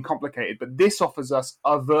messy and complicated. But this offers us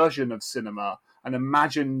a version of cinema, an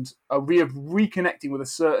imagined, a way of reconnecting with a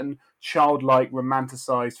certain childlike,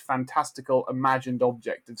 romanticized, fantastical, imagined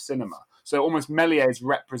object of cinema. So almost Méliès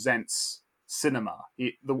represents cinema,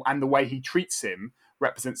 and the way he treats him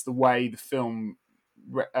represents the way the film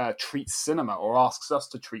treats cinema, or asks us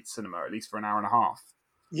to treat cinema, at least for an hour and a half.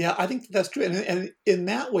 Yeah, I think that's true. And in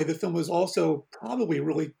that way, the film was also probably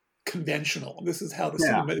really conventional. This is how the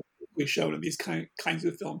cinema is typically shown in these kinds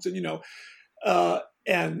of films.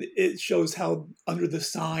 And it shows how, under the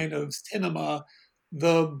sign of cinema,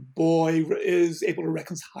 the boy is able to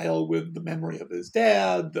reconcile with the memory of his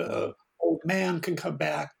dad. The old man can come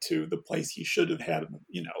back to the place he should have had,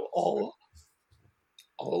 all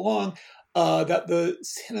along. That the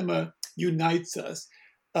cinema unites us.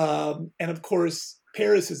 And of course,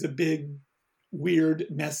 Paris is a big, weird,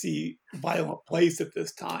 messy, violent place at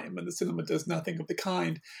this time, and the cinema does nothing of the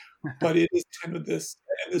kind. But it is kind of this,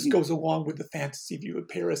 and this goes along with the fantasy view of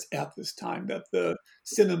Paris at this time, that the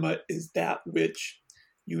cinema is that which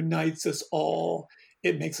unites us all.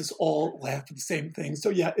 It makes us all laugh at the same thing. So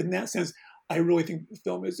yeah, in that sense, I really think the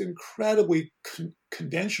film is incredibly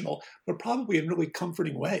conventional, but probably in really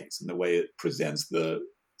comforting ways, in the way it presents the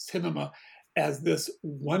cinema as this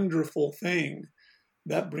wonderful thing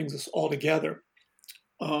that brings us all together.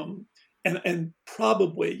 And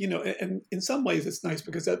probably, and in some ways it's nice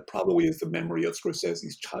because that probably is the memory of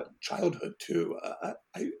Scorsese's childhood too.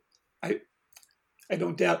 I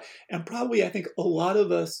don't doubt. And probably I think a lot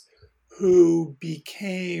of us who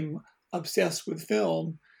became obsessed with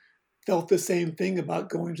film felt the same thing about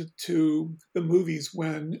going to the movies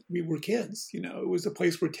when we were kids. It was a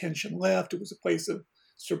place where tension left. It was a place of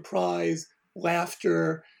surprise,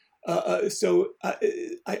 laughter. So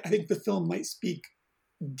I think the film might speak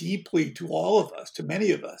deeply to all of us, to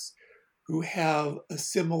many of us who have a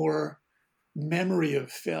similar memory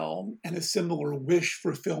of film and a similar wish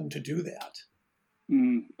for film to do that.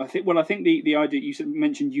 I think the idea you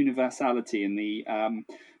mentioned universality and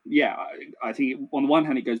I think on the one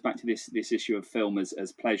hand it goes back to this issue of film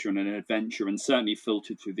as pleasure and an adventure, and certainly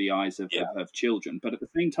filtered through the eyes of children. But at the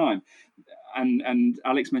same time, and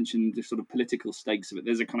Alex mentioned the sort of political stakes of it,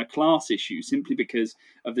 there's a kind of class issue simply because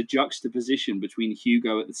of the juxtaposition between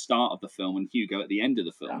Hugo at the start of the film and Hugo at the end of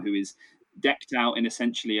the film, who is decked out in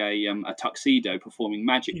essentially a tuxedo, performing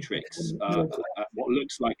magic tricks at what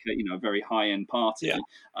looks like a very high end party.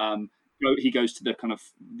 Yeah. He goes to the kind of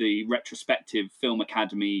the retrospective film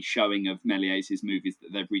academy showing of Méliès's movies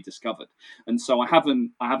that they've rediscovered, and so I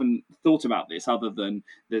haven't thought about this other than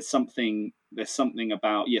there's something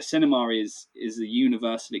about cinema is a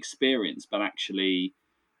universal experience, but actually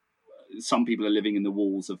some people are living in the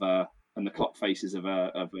walls of and the clock faces of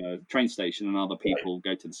a train station, and other people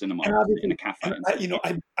go to the cinema in a cafe.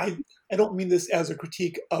 I don't mean this as a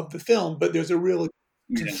critique of the film, but there's a real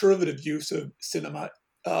conservative use of cinema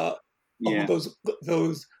along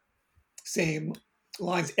those same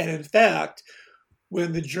lines. And in fact,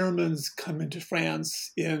 when the Germans come into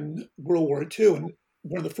France in World War II, and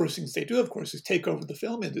one of the first things they do, of course, is take over the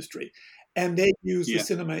film industry, and they use the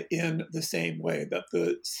cinema in the same way, that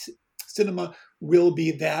the cinema will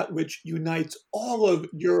be that which unites all of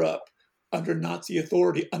Europe under Nazi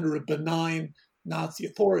authority, under a benign Nazi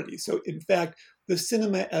authority. So in fact, the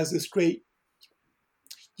cinema as this great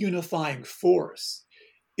unifying force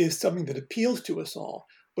is something that appeals to us all,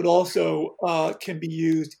 but also can be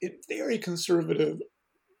used in very conservative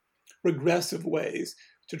regressive ways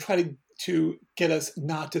to try to get us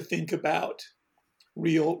not to think about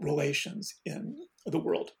real relations in the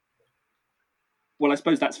world. Well, I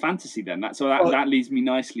suppose that's fantasy then. That leads me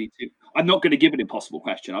nicely to. I'm not going to give an impossible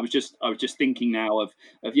question. I was just thinking now of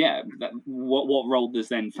what role does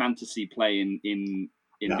then fantasy play in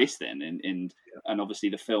this then, and obviously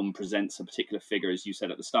the film presents a particular figure, as you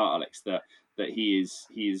said at the start, Alex, that he is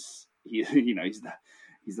you know,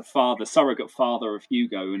 he's the father, surrogate father of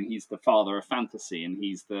Hugo, and he's the father of fantasy, and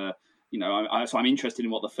he's the, you know, so I'm interested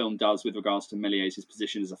in what the film does with regards to Méliès'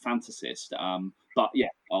 position as a fantasist. But yeah,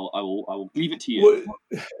 I will leave it to you.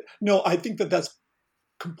 Well, no, I think that's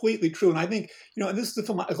completely true, and I think, you know, and this is the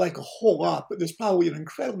film I like a whole lot, but there's probably an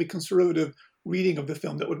incredibly conservative reading of the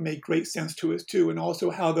film that would make great sense to us too, and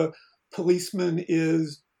also how the policeman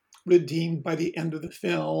is redeemed by the end of the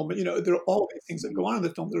film. You know, there are all these things that go on in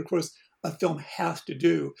the film that, of course, a film has to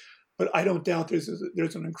do. But I don't doubt there's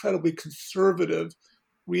an incredibly conservative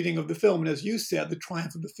reading of the film. And as you said, the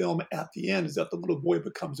triumph of the film at the end is that the little boy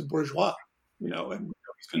becomes a bourgeois, you know, and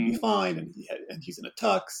he's going to be fine, and he's in a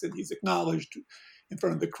tux, and he's acknowledged in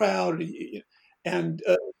front of the crowd.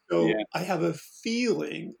 So I have a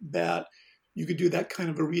feeling that you could do that kind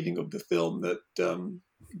of a reading of the film that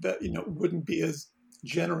you know, wouldn't be as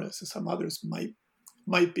generous as some others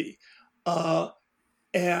might be. And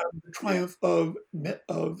the triumph of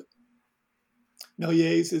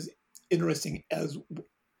Méliès is interesting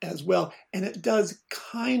as well, and it does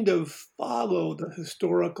kind of follow the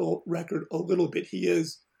historical record a little bit. He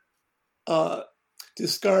is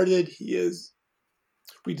discarded, he is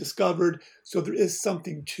rediscovered, so there is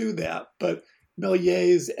something to that. But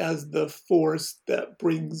Méliès as the force that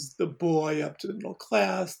brings the boy up to the middle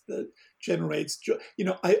class, that generates joy. You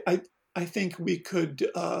know, I think we could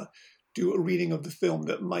do a reading of the film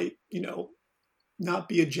that might, you know, not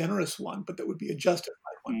be a generous one, but that would be a justified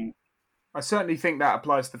one. I certainly think that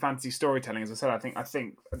applies to fantasy storytelling. As I said, I think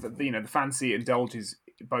that, you know, the fantasy indulges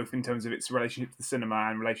both in terms of its relationship to the cinema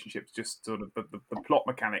and relationships, just sort of the plot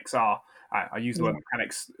mechanics are. I use the word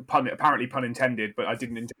mechanics, apparently pun intended, but I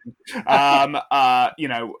didn't intend. You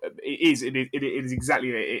know, it is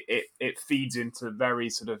exactly it feeds into very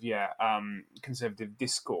sort of conservative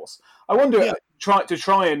discourse. I wonder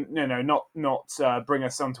try and, you know, not bring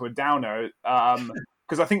us onto a downer.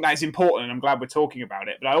 Because I think that is important, and I'm glad we're talking about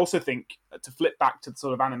it. But I also think, to flip back to the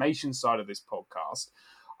sort of animation side of this podcast,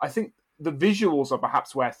 I think the visuals are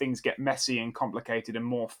perhaps where things get messy and complicated and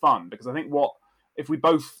more fun. Because I think if we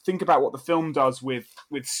both think about what the film does with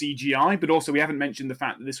CGI, but also we haven't mentioned the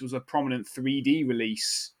fact that this was a prominent 3D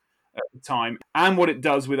release at the time, and what it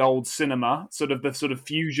does with old cinema, the sort of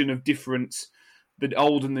fusion of different, the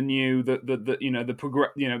old and the new,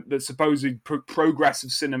 the supposed progress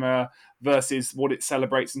of cinema versus what it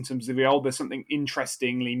celebrates in terms of the old. There's something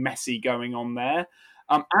interestingly messy going on there,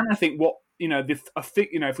 and I think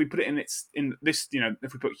if we put it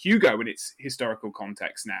if we put Hugo in its historical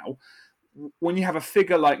context now, when you have a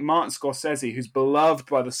figure like Martin Scorsese, who's beloved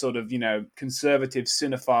by the sort of, you know, conservative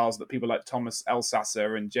cinephiles that people like Thomas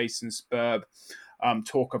Elsasser and Jason Spurb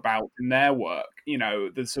talk about in their work, you know,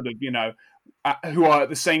 the sort of, you know, who are at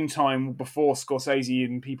the same time, before Scorsese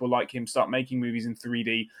and people like him start making movies in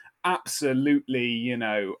 3D, absolutely, you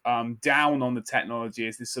know, down on the technology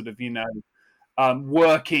as this sort of, you know,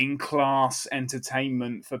 working class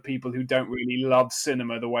entertainment for people who don't really love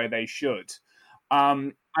cinema the way they should.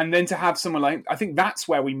 And then to have someone like, I think that's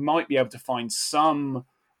where we might be able to find some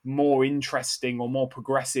more interesting or more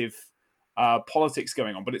progressive politics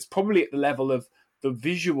going on. But it's probably at the level of the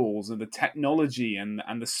visuals and the technology and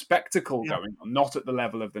the spectacle going on, not at the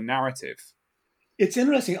level of the narrative. It's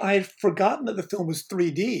interesting. I had forgotten that the film was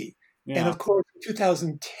 3D. Yeah. And of course, in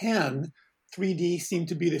 2010, 3D seemed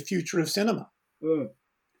to be the future of cinema.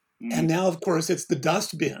 And now, of course, it's the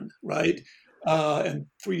dustbin, right? And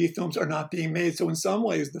 3D films are not being made. So in some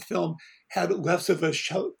ways, the film had less of a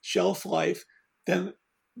shelf life than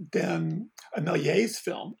a Méliès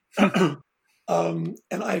film. And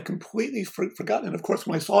I had completely forgotten. And of course,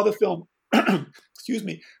 when I saw the film,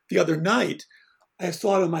 the other night, I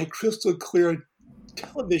saw it on my crystal clear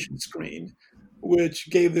television screen, which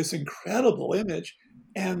gave this incredible image.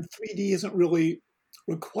 And 3D isn't really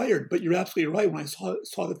required. But you're absolutely right. When I saw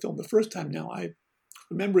the film the first time now, I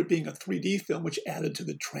remember it being a 3D film, which added to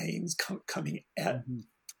the trains coming at you,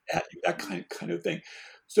 that kind of thing.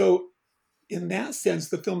 So in that sense,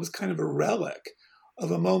 the film is kind of a relic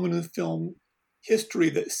of a moment in film history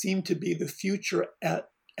that seemed to be the future at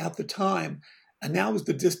the time, and now is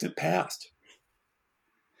the distant past.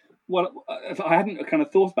 Well, if I hadn't kind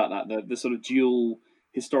of thought about that, the sort of dual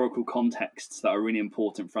historical contexts that are really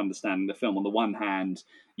important for understanding the film. On the one hand,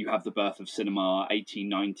 you have the birth of cinema,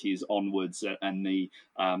 1890s onwards, and the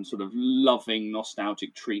sort of loving,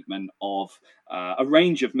 nostalgic treatment of a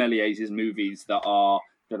range of Méliès' movies that are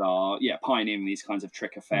pioneering these kinds of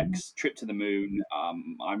trick effects. Trip to the Moon.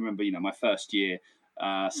 I remember, my first year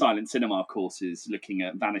silent cinema courses looking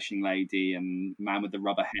at Vanishing Lady and Man with the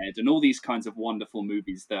Rubber Head and all these kinds of wonderful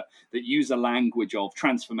movies that use a language of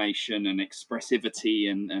transformation and expressivity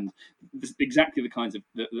and exactly the kinds of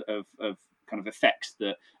kind of effects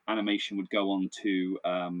that animation would go on to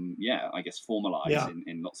I guess formalize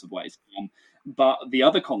in lots of ways. But the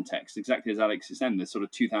other context, exactly as Alex is saying, the sort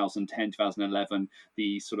of 2010, 2011,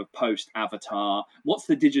 the sort of post-Avatar, what's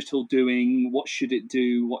the digital doing? What should it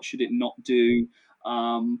do? What should it not do?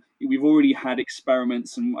 We've already had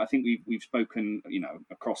experiments, and I think we've spoken,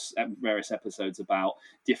 across various episodes about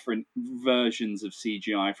different versions of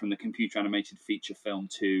CGI, from the computer animated feature film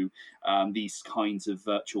to these kinds of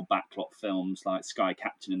virtual backlot films like Sky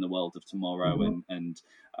Captain in the World of Tomorrow and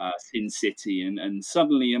Sin City, and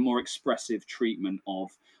suddenly a more expressive treatment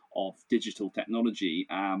of digital technology.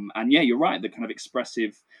 And yeah, you're right. The kind of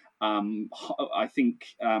expressive, I think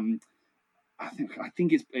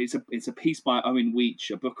it's a piece by Owen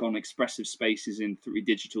Weech, a book on expressive spaces in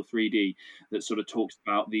digital 3D, that sort of talks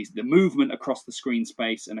about the movement across the screen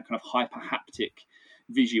space and a kind of hyperhaptic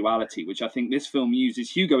visuality, which I think this film uses.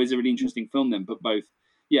 Hugo is a really interesting film then, but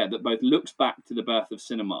that both looks back to the birth of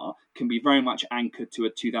cinema, can be very much anchored to a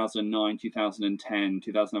 2009, 2010,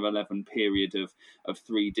 2011 period of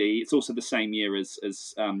 3D. It's also the same year as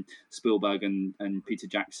Spielberg and Peter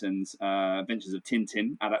Jackson's Adventures of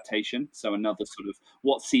Tintin adaptation. So another sort of,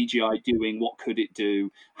 what's CGI doing? What could it do?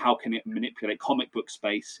 How can it manipulate comic book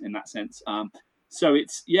space in that sense? So it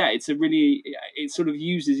sort of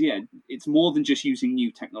uses, it's more than just using new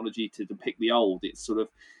technology to depict the old. It's sort of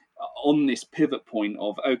on this pivot point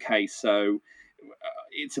of, okay, so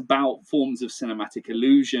it's about forms of cinematic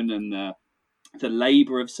illusion and the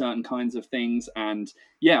labor of certain kinds of things. And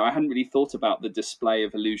I hadn't really thought about the display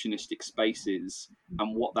of illusionistic spaces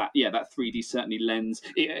and what that 3D certainly lends.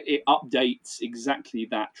 It updates exactly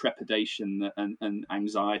that trepidation and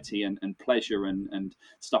anxiety and pleasure and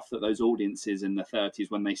stuff that those audiences in the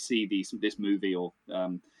 30s, when they see this movie, or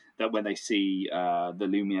that when they see the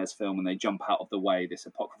Lumiere's film and they jump out of the way, this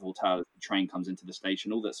apocryphal tale as the train comes into the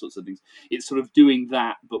station, all that sorts of things. It's sort of doing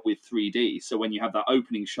that, but with 3D. So when you have that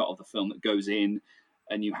opening shot of the film that goes in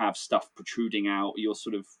and you have stuff protruding out, you're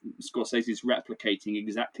sort of, Scorsese's replicating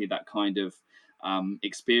exactly that kind of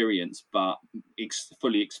experience, but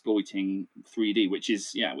fully exploiting 3D, which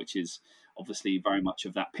is obviously very much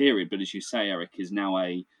of that period. But as you say, Eric, is now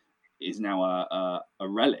a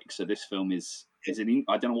relic. So this film is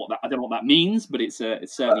I don't know what that means, but it's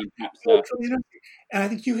certainly perhaps. And I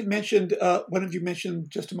think you had mentioned, one of you mentioned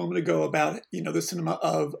just a moment ago about the cinema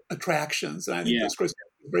of attractions, and I think this was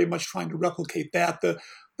very much trying to replicate that,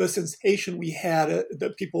 the sensation we had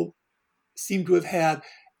that people seem to have had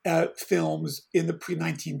at films in the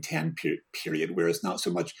pre-1910 period, where it's not so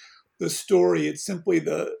much the story, it's simply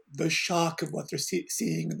the shock of what they're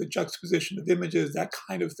seeing and the juxtaposition of images, that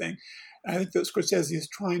kind of thing. And I think that Scorsese is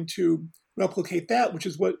trying to replicate that, which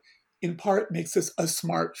is what in part makes this a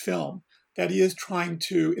smart film, that he is trying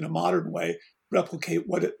to, in a modern way, replicate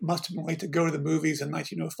what it must have been like to go to the movies in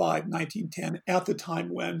 1905, 1910, at the time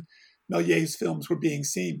when Méliès films were being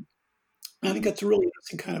seen. And I think that's a really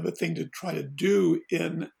interesting kind of a thing to try to do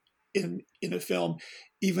in a film,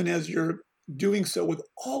 even as you're doing so with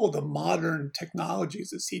all of the modern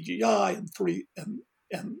technologies of CGI and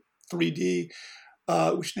 3D,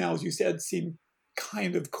 which now, as you said, seem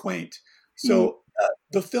kind of quaint. So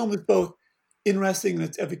the film is both interesting in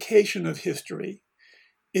its evocation of history.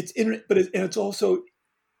 It's also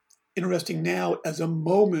interesting now as a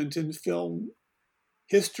moment in film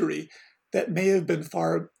history that may have been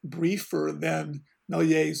far briefer than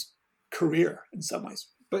Méliès' career in some ways.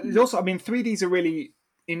 But it's also, 3D is a really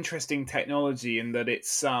interesting technology in that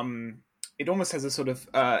it's it almost has a sort of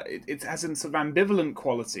it has a sort of ambivalent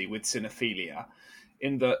quality with cinephilia,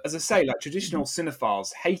 in that, as I say, like traditional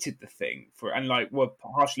cinephiles hated the thing and were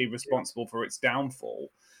partially responsible for its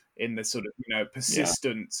downfall in the sort of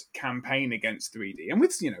persistent campaign against 3D, and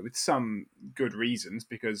with some good reasons,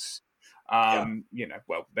 because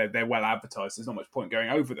they're well advertised. There's not much point going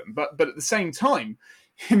over them, but at the same time,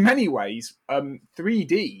 in many ways,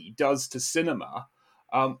 3D does to cinema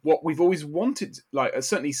what we've always wanted.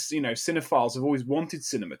 Certainly, cinephiles have always wanted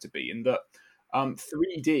cinema to be, in that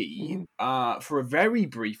 3D for a very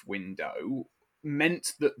brief window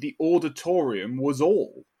meant that the auditorium was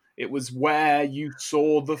all. It was where you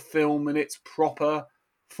saw the film in its proper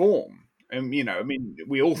form. And I mean,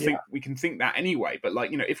 we all think Yeah. we can think that anyway. But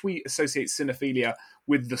like, if we associate cinephilia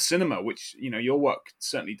with the cinema, which your work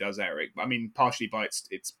certainly does, Eric. I mean, partially by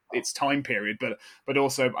its time period, but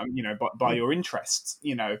also by Yeah. your interests.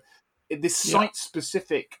 This Yeah.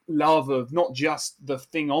 site-specific love of not just the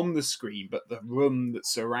thing on the screen, but the room that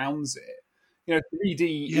surrounds it.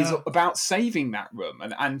 3D is Yeah. about saving that room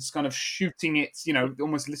and kind of shooting it,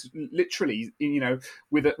 almost literally,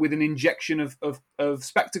 with an injection of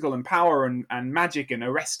spectacle and power and magic and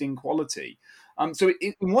arresting quality. So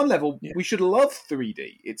in one level, Yeah. we should love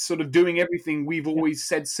 3D. It's sort of doing everything we've always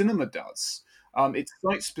said cinema does. It's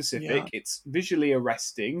site specific. Yeah. It's visually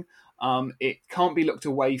arresting. It can't be looked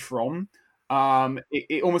away from.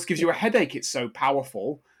 It almost gives you a headache. It's so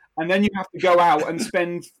powerful. And then you have to go out and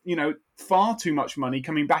spend, far too much money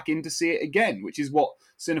coming back in to see it again, which is what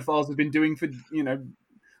cinephiles have been doing for,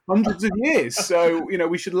 hundreds of years. So,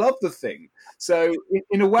 we should love the thing. So,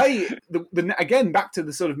 in a way, again, back to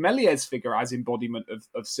the sort of Méliès figure as embodiment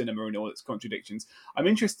of cinema and all its contradictions, I'm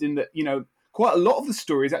interested in that, quite a lot of the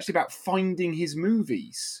story is actually about finding his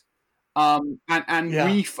movies. And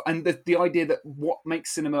the idea that what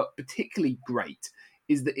makes cinema particularly great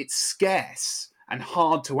is that it's scarce and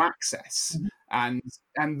hard to access, and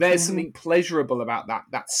there's something pleasurable about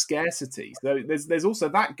that scarcity. So there's also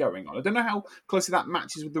that going on. I don't know how closely that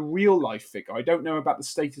matches with the real life figure. I don't know about the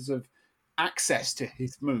status of access to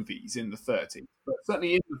his movies in the 30s, but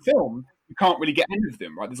certainly in the film you can't really get any of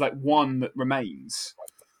them. Right? There's like one that remains.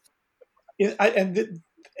 Yeah, and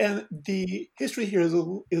the history here is a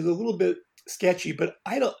little bit sketchy, but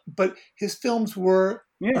But his films were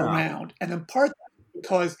around, and in part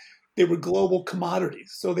because they were global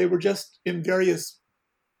commodities, so they were just in various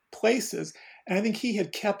places. And I think he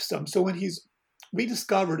had kept some. So when he's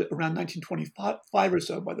rediscovered around 1925 or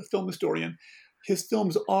so by the film historian, his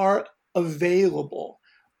films are available.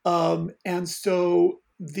 And so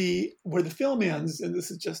where the film ends, and this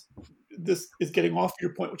is getting off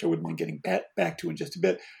your point, which I wouldn't mind getting back to in just a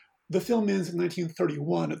bit. The film ends in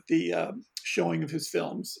 1931 at the showing of his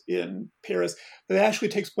films in Paris. That actually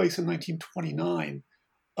takes place in 1929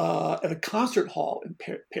 at a concert hall in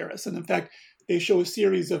Paris. And in fact, they show a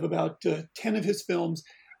series of about 10 of his films.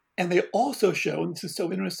 And they also show, and this is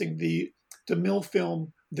so interesting, the DeMille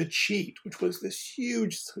film The Cheat, which was this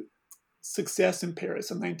huge success in Paris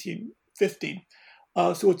in 1915.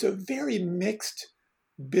 So it's a very mixed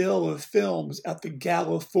bill of films at the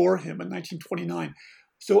gala for him in 1929.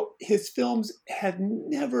 So his films had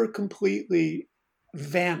never completely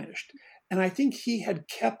vanished. And I think he had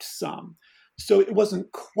kept some. So it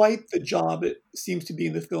wasn't quite the job it seems to be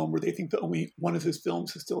in the film, where they think that only one of his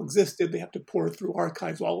films has still existed. They have to pour through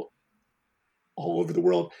archives all over the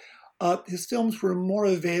world. His films were more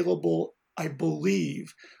available, I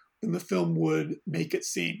believe, than the film would make it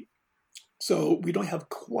seem. So we don't have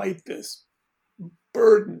quite this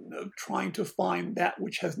burden of trying to find that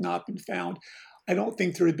which has not been found. I don't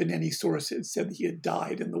think there had been any source that said that he had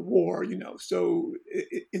died in the war, So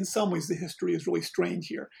in some ways, the history is really strained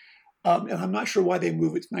here. And I'm not sure why they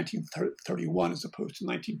moved it to 1931 as opposed to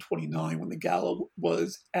 1929 when the gala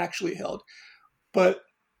was actually held. But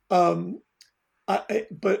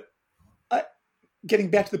getting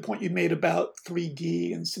back to the point you made about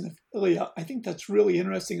 3D and cinephilia, I think that's really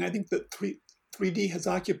interesting. I think that 3D has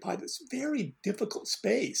occupied this very difficult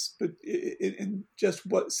space, but in just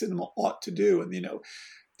what cinema ought to do. And,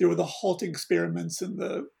 there were the halting experiments in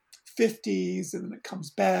the 50s, and then it comes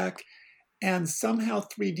back. And somehow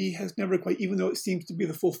 3D has never quite, even though it seems to be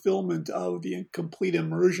the fulfillment of the complete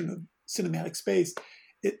immersion of cinematic space,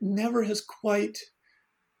 it never has quite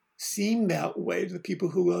seemed that way to the people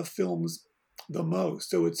who love films the most.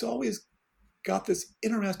 So it's always got this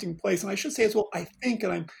interesting place. And I should say as well, I think,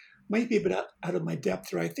 and I might be a bit out of my depth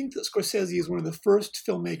here, I think that Scorsese is one of the first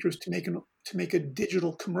filmmakers to make a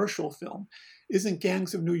digital commercial film. Isn't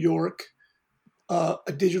Gangs of New York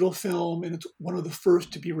a digital film, and it's one of the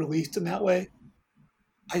first to be released in that way?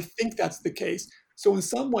 I think that's the case. So in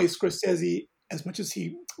some ways, Scorsese, as much as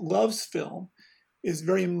he loves film, is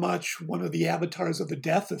very much one of the avatars of the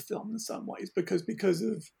death of film in some ways, because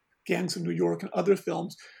of Gangs of New York and other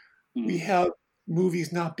films, we have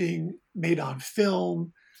movies not being made on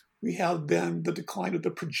film. We have then the decline of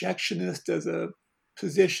the projectionist as a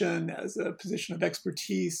position of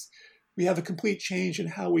expertise. We have a complete change in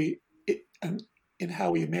how we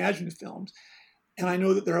imagine films. And I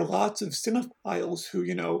know that there are lots of cinephiles who,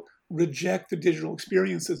 reject the digital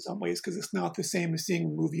experience in some ways because it's not the same as seeing a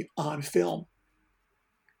movie on film.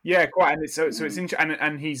 Yeah, quite. And it's interesting.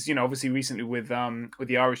 And he's obviously recently with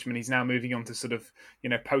The Irishman, he's now moving on to sort of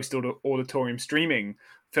post auditorium streaming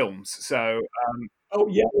films. So Oh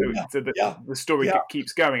yeah, So yeah, the story yeah,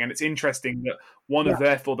 keeps going, and it's interesting that one yeah, of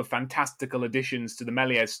therefore the fantastical additions to the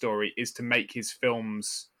Méliès story is to make his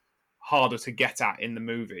films harder to get at in the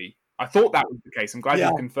movie. I thought that was the case. I'm glad yeah,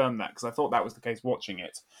 you've confirmed that, because I thought that was the case watching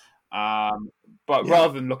it. But yeah.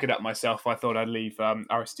 rather than look it up myself, I thought I'd leave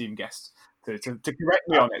our esteemed guest to correct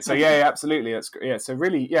me on it. So yeah, absolutely. So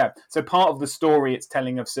really, yeah. So part of the story it's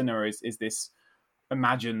telling of cinema is this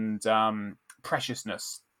imagined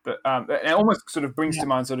preciousness that it almost sort of brings Yeah. to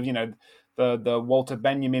mind sort of the Walter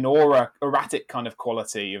Benjamin aura, erratic kind of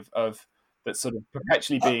quality of that's sort of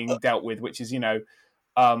perpetually being dealt with, which is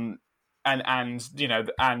um,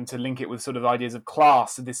 and to link it with sort of ideas of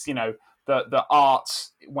class. So this the art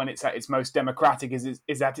when it's at its most democratic is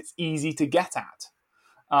that it's easy to get at,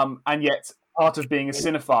 and yet part of being a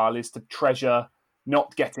cinephile is to treasure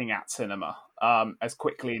not getting at cinema as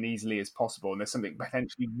quickly and easily as possible. And there's something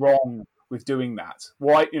potentially wrong with doing that.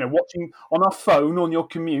 Why, watching on a phone on your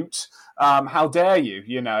commute? How dare you?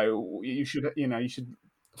 You should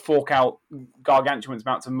fork out gargantuan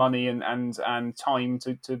amounts of money and time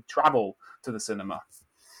to travel to the cinema.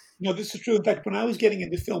 No, this is true. In fact, when I was getting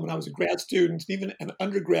into film, when I was a grad student, even an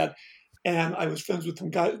undergrad, and I was friends with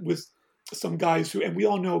some guys who, and we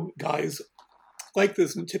all know guys like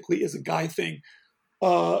this, and typically is a guy thing.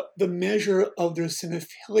 The measure of their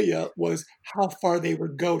cinephilia was how far they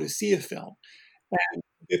would go to see a film, and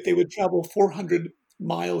if they would travel 400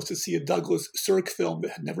 miles to see a Douglas Sirk film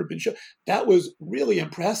that had never been shown, that was really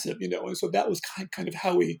impressive, And so that was kind of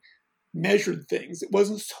how we measured things. It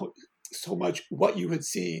wasn't so much what you had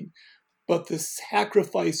seen, but the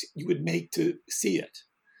sacrifice you would make to see it.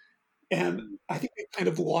 And I think we kind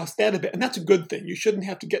of lost that a bit. And that's a good thing. You shouldn't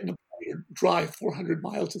have to get in a plane or drive 400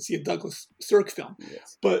 miles to see a Douglas Sirk film.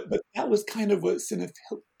 Yes. But that was kind of what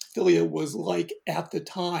cinephilia was like at the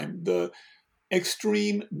time, the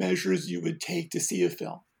extreme measures you would take to see a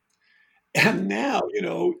film. And now,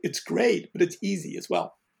 it's great, but it's easy as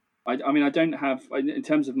well. I mean, I don't have in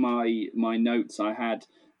terms of my notes. I had,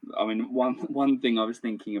 I mean, one thing I was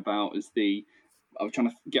thinking about is I was trying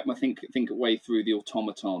to get my think way through the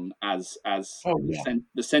automaton as Oh, yeah.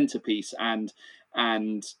 the centerpiece and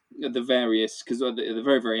the various, because at the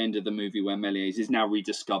very end of the movie where Méliès is now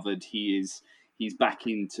rediscovered, he's back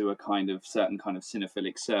into a kind of certain kind of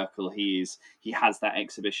cinephilic circle. He has that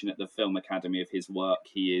exhibition at the Film Academy of his work.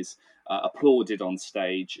 He is applauded on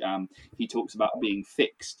stage. He talks about being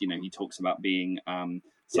fixed. He talks about being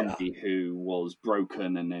somebody who was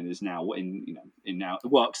broken and then is now now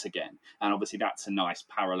works again. And obviously that's a nice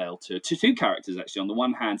parallel to two characters actually. On the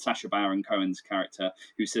one hand, Sacha Baron Cohen's character,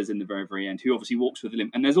 who says in the very end, who obviously walks with a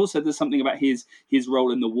limp. And there's something about his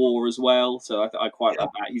role in the war as well. So I quite like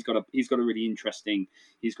that. He's got a really interesting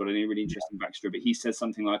backstory. But he says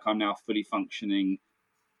something like, "I'm now fully functioning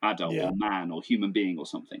adult or man or human being or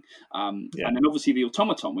something." And then obviously the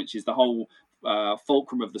automaton, which is the whole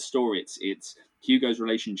fulcrum of the story. It's Hugo's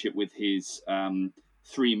relationship with his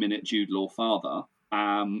 3-minute Jude Law father,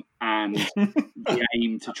 and the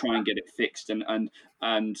aim to try and get it fixed. And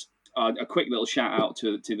a quick little shout out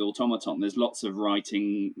to the automaton. There's lots of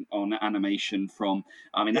writing on animation from.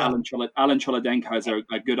 I mean, Alan Cholodenko has a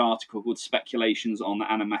good article called "Speculations on the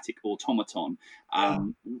Animatic Automaton,"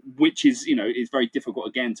 which is is very difficult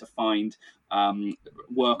again to find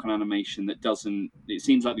work on animation that doesn't. It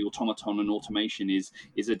seems like the automaton and automation is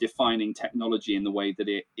a defining technology in the way that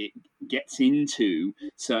it gets into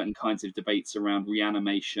certain kinds of debates around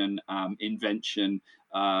reanimation, invention,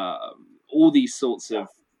 all these sorts of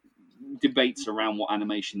debates around what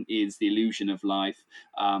animation is, the illusion of life,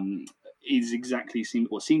 is exactly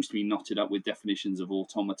seems to be knotted up with definitions of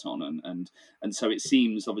automaton, and so it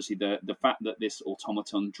seems obviously the fact that this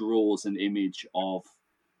automaton draws an image of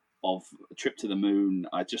a trip to the moon,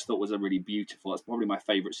 I just thought was a really beautiful. That's probably my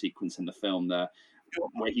favorite sequence in the film. There,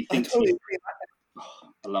 where he thinks, I totally agree.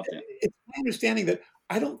 I loved it. It's my understanding that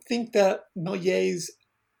I don't think that Méliès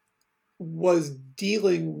was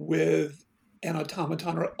dealing with an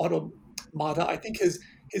automaton or automata. I think his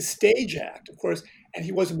stage act, of course, and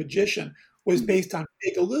he was a magician, was based on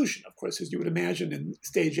big illusion, of course, as you would imagine in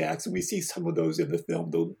stage acts. And we see some of those in the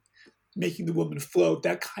film, making the woman float,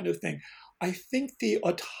 that kind of thing. I think the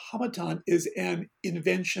automaton is an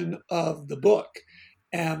invention of the book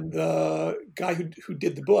and the guy who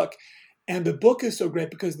did the book. And the book is so great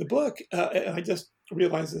because the book, and I just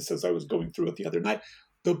realized this as I was going through it the other night,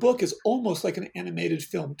 the book is almost like an animated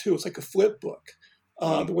film too. It's like a flip book,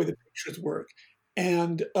 the way the pictures work.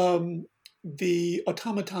 And the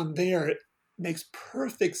automaton there makes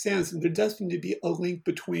perfect sense. And there does seem to be a link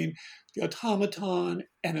between the automaton,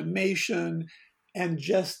 animation, and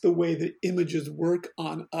just the way that images work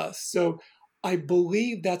on us. So I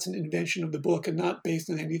believe that's an invention of the book and not based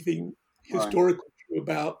on anything Right. historically true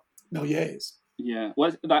about Méliès. Yeah,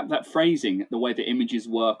 well, that phrasing, the way the images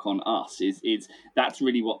work on us, is that's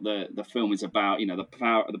really what the film is about. You know, the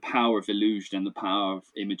power of illusion and the power of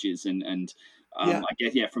images, and Yeah, I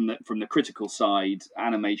guess from the critical side,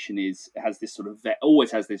 animation has this sort of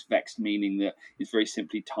always has this vexed meaning that is very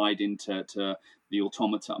simply tied into to the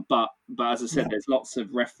automata. But as I said, yeah, there's lots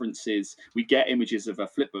of references. We get images of a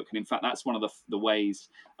flipbook, and in fact, that's one of the ways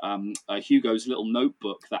Hugo's little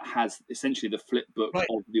notebook that has essentially the flip book right.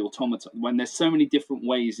 of the automata. When there's so many different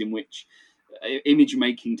ways in which image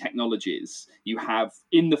making technologies you have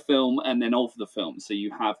in the film and then of the film. So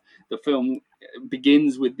you have the film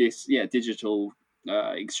begins with this digital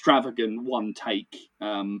extravagant one take.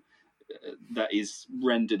 That is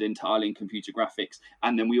rendered entirely in computer graphics,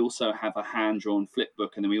 and then we also have a hand-drawn flip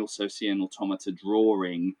book, and then we also see an automata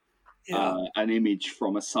drawing Yeah, an image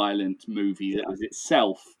from a silent movie that yeah. was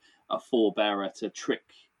itself a forebearer to trick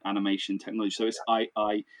animation technology. So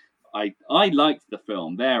I liked the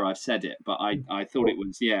film. There, I said it, but I thought it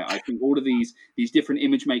was I think all of these different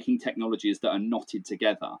image making technologies that are knotted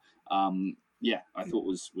together. I thought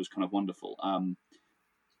was kind of wonderful.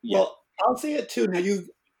 Yeah. Well, I'll say it too. Now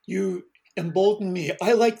you emboldened me.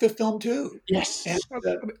 I like the film too, Yes. and So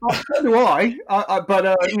do I.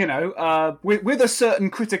 But with a certain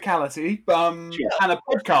criticality, and a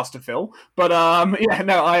podcaster, Phil. But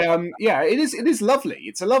it is lovely.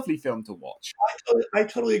 It's a lovely film to watch. I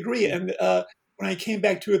totally agree. And when I came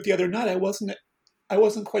back to it the other night, I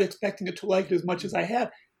wasn't quite expecting it to like it as much as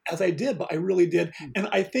I did, but I really did. And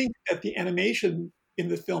I think that the animation in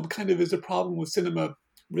the film kind of is a problem with cinema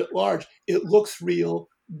writ large. It looks real,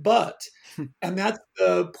 and that's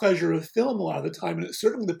the pleasure of film a lot of the time, and it's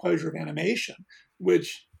certainly the pleasure of animation,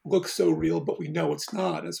 which looks so real, but we know it's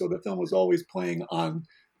not. And so the film was always playing on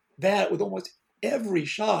that with almost every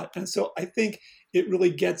shot. And so I think it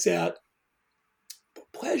really gets at the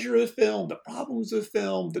pleasure of film, the problems of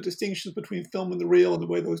film, the distinctions between film and the real, and the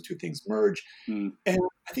way those two things merge. Mm. And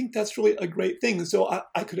I think that's really a great thing. And so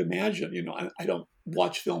I could imagine, I don't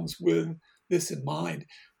watch films with this in mind,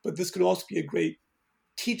 but this could also be a great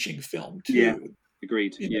teaching film too. Yeah.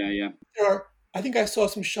 Agreed. You know, Yeah. I think I saw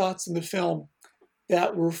some shots in the film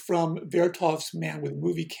that were from Vertov's Man with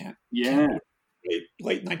Movie Camera, Yeah.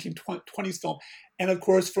 late 1920s film. And of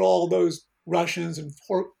course, for all those Russians and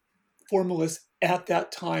formalists at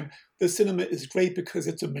that time, the cinema is great because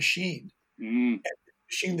it's a machine. Mm.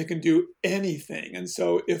 Machine that can do anything. And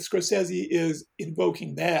so if Scorsese is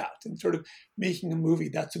invoking that and sort of making a movie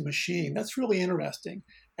that's a machine, that's really interesting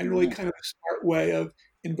and really kind of a smart way of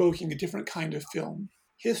invoking a different kind of film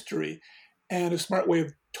history and a smart way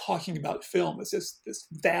of talking about film. It's this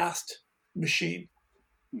vast machine.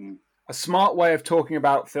 Mm. A smart way of talking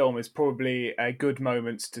about film is probably a good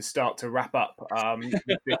moment to start to wrap up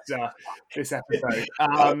this episode.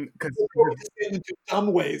 In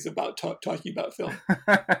some ways about talking about film.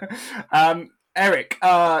 Eric,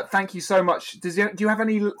 thank you so much. Do you have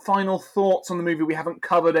any final thoughts on the movie we haven't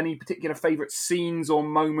covered? Any particular favourite scenes or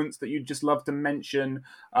moments that you'd just love to mention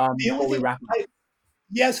before we wrap up?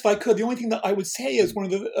 Yes, if I could. The only thing that I would say is one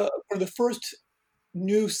of the first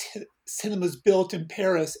new cinemas built in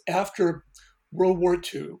Paris after World War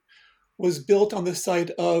II was built on the site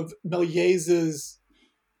of Méliès's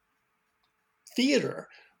theater,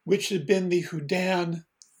 which had been the Houdin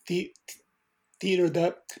theater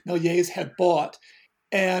that Méliès had bought.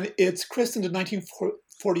 And it's christened in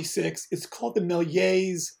 1946. It's called the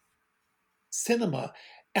Méliès Cinema.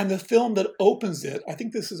 And the film that opens it, I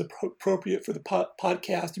think this is appropriate for the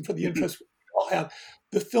podcast and for the interest we all have.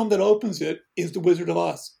 The film that opens it is The Wizard of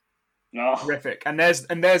Oz. Oh. Terrific, and there's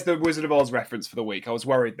the Wizard of Oz reference for the week. I was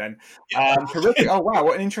worried then. Terrific! Oh wow,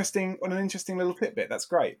 what an interesting little tidbit. That's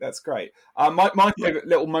great. My favorite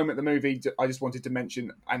little moment of the movie, I just wanted to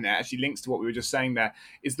mention, and it actually links to what we were just saying there,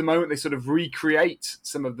 is the moment they sort of recreate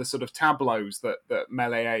some of the sort of tableaus that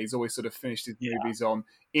Méliès always sort of finished his movies on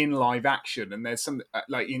in live action. And there's some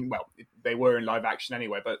they were in live action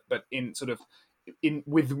anyway, but in sort of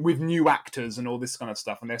with new actors and all this kind of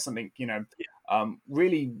stuff. And there's something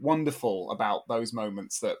really wonderful about those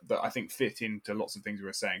moments that I think fit into lots of things we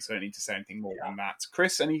were saying. So I don't need to say anything more than that.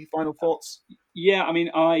 Chris, any final thoughts? Yeah, I mean,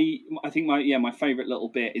 I think my favorite little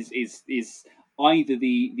bit is either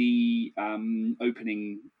the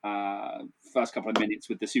opening first couple of minutes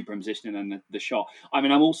with the superimposition and then the shot. I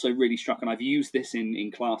mean, I'm also really struck, and I've used this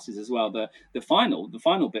in classes as well. The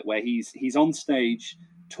final bit where he's on stage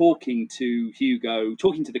talking to Hugo,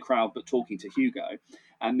 talking to the crowd, but talking to Hugo,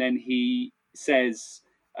 and then he says,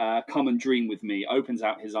 "Come and dream with me." Opens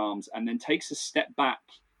out his arms and then takes a step back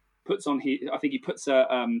puts on I think he puts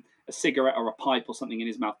a cigarette or a pipe or something in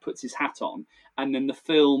his mouth, puts his hat on, and then the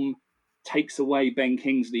film takes away Ben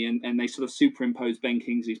Kingsley and they sort of superimpose Ben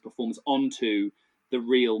Kingsley's performance onto the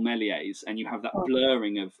real Méliès, and you have that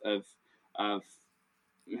blurring of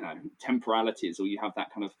temporalities, or you have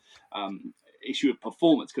that kind of issue of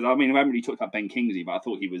performance. Because I mean, I haven't really talked about Ben Kingsley, but I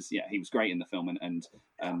thought he was great in the film, and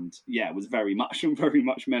it was very much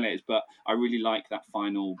Méliès. But I really like that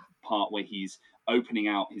final part where he's opening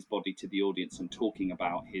out his body to the audience and talking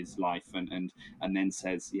about his life, and then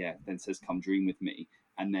says, "Come dream with me."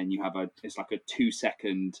 And then you have it's like a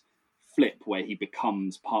 2-second flip where he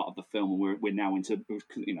becomes part of the film, and we're now into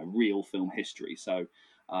real film history. So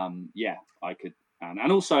I could,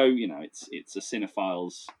 and also it's a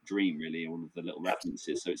cinephile's dream, really, all of the little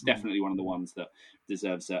references. So it's definitely one of the ones that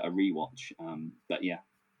deserves a rewatch. But yeah,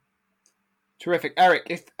 terrific, Eric.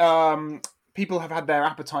 If people have had their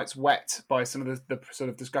appetites whet by some of the sort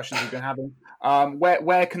of discussions we've been having,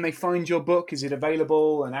 where can they find your book? Is it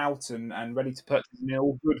available and out and ready to purchase in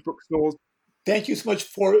all good bookstores? Thank you so much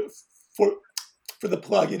for the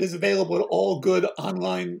plug. It is available at all good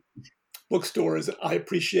online bookstores. I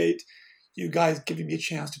appreciate you guys giving me a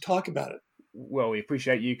chance to talk about it. Well, we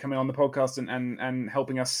appreciate you coming on the podcast and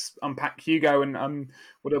helping us unpack Hugo, and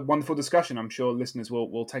what a wonderful discussion. I'm sure listeners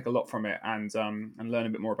will take a lot from it and learn a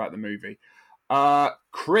bit more about the movie.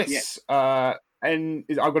 Chris, and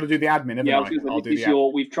I've got to do the admin, haven't I? I'll do the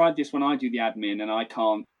admin. We've tried this when I do the admin, and I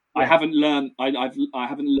can't. Yeah. I haven't learned. I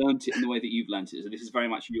haven't learned it in the way that you've learned it. So this is very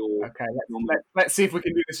much your. Okay, let's see if we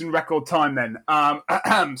can do this in record time then.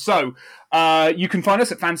 So you can find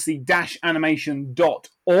us at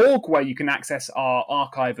fantasy-animation.org, where you can access our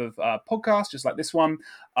archive of podcasts, just like this one.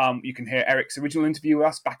 You can hear Eric's original interview with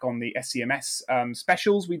us back on the SCMS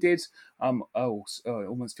specials we did. It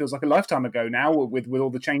almost feels like a lifetime ago now with all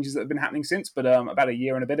the changes that have been happening since, but about a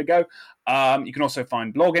year and a bit ago. You can also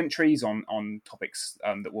find blog entries on topics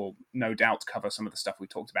that will no doubt cover some of the stuff we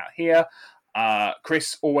talked about here.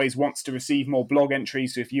 Chris always wants to receive more blog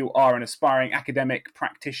entries, so if you are an aspiring academic,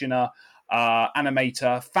 practitioner,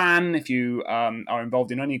 animator, fan, if you are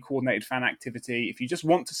involved in any coordinated fan activity, if you just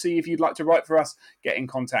want to see if you'd like to write for us, get in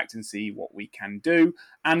contact and see what we can do.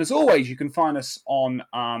 And as always, you can find us on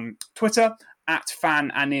Twitter at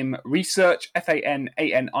FanAnim Research,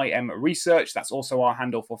 FANANIM Research. That's also our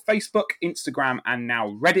handle for Facebook, Instagram, and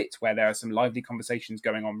now Reddit, where there are some lively conversations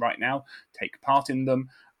going on right now. Take part in them.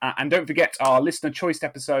 And don't forget our listener choice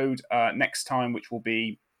episode next time, which will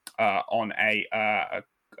be on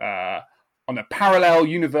a parallel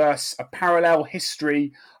universe, a parallel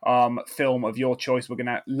history film of your choice. We're going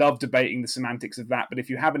to love debating the semantics of that. But if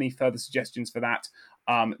you have any further suggestions for that,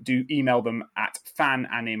 do email them at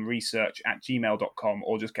fananimresearch@gmail.com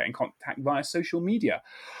or just get in contact via social media.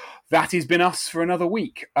 That has been us for another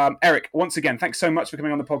week. Eric, once again, thanks so much for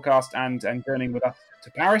coming on the podcast and journeying with us to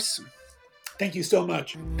Paris. Thank you so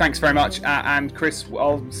much. Thanks very much. And Chris,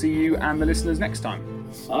 I'll see you and the listeners next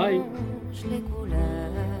time. Bye.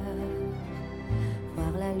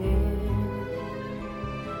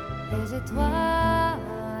 Les étoiles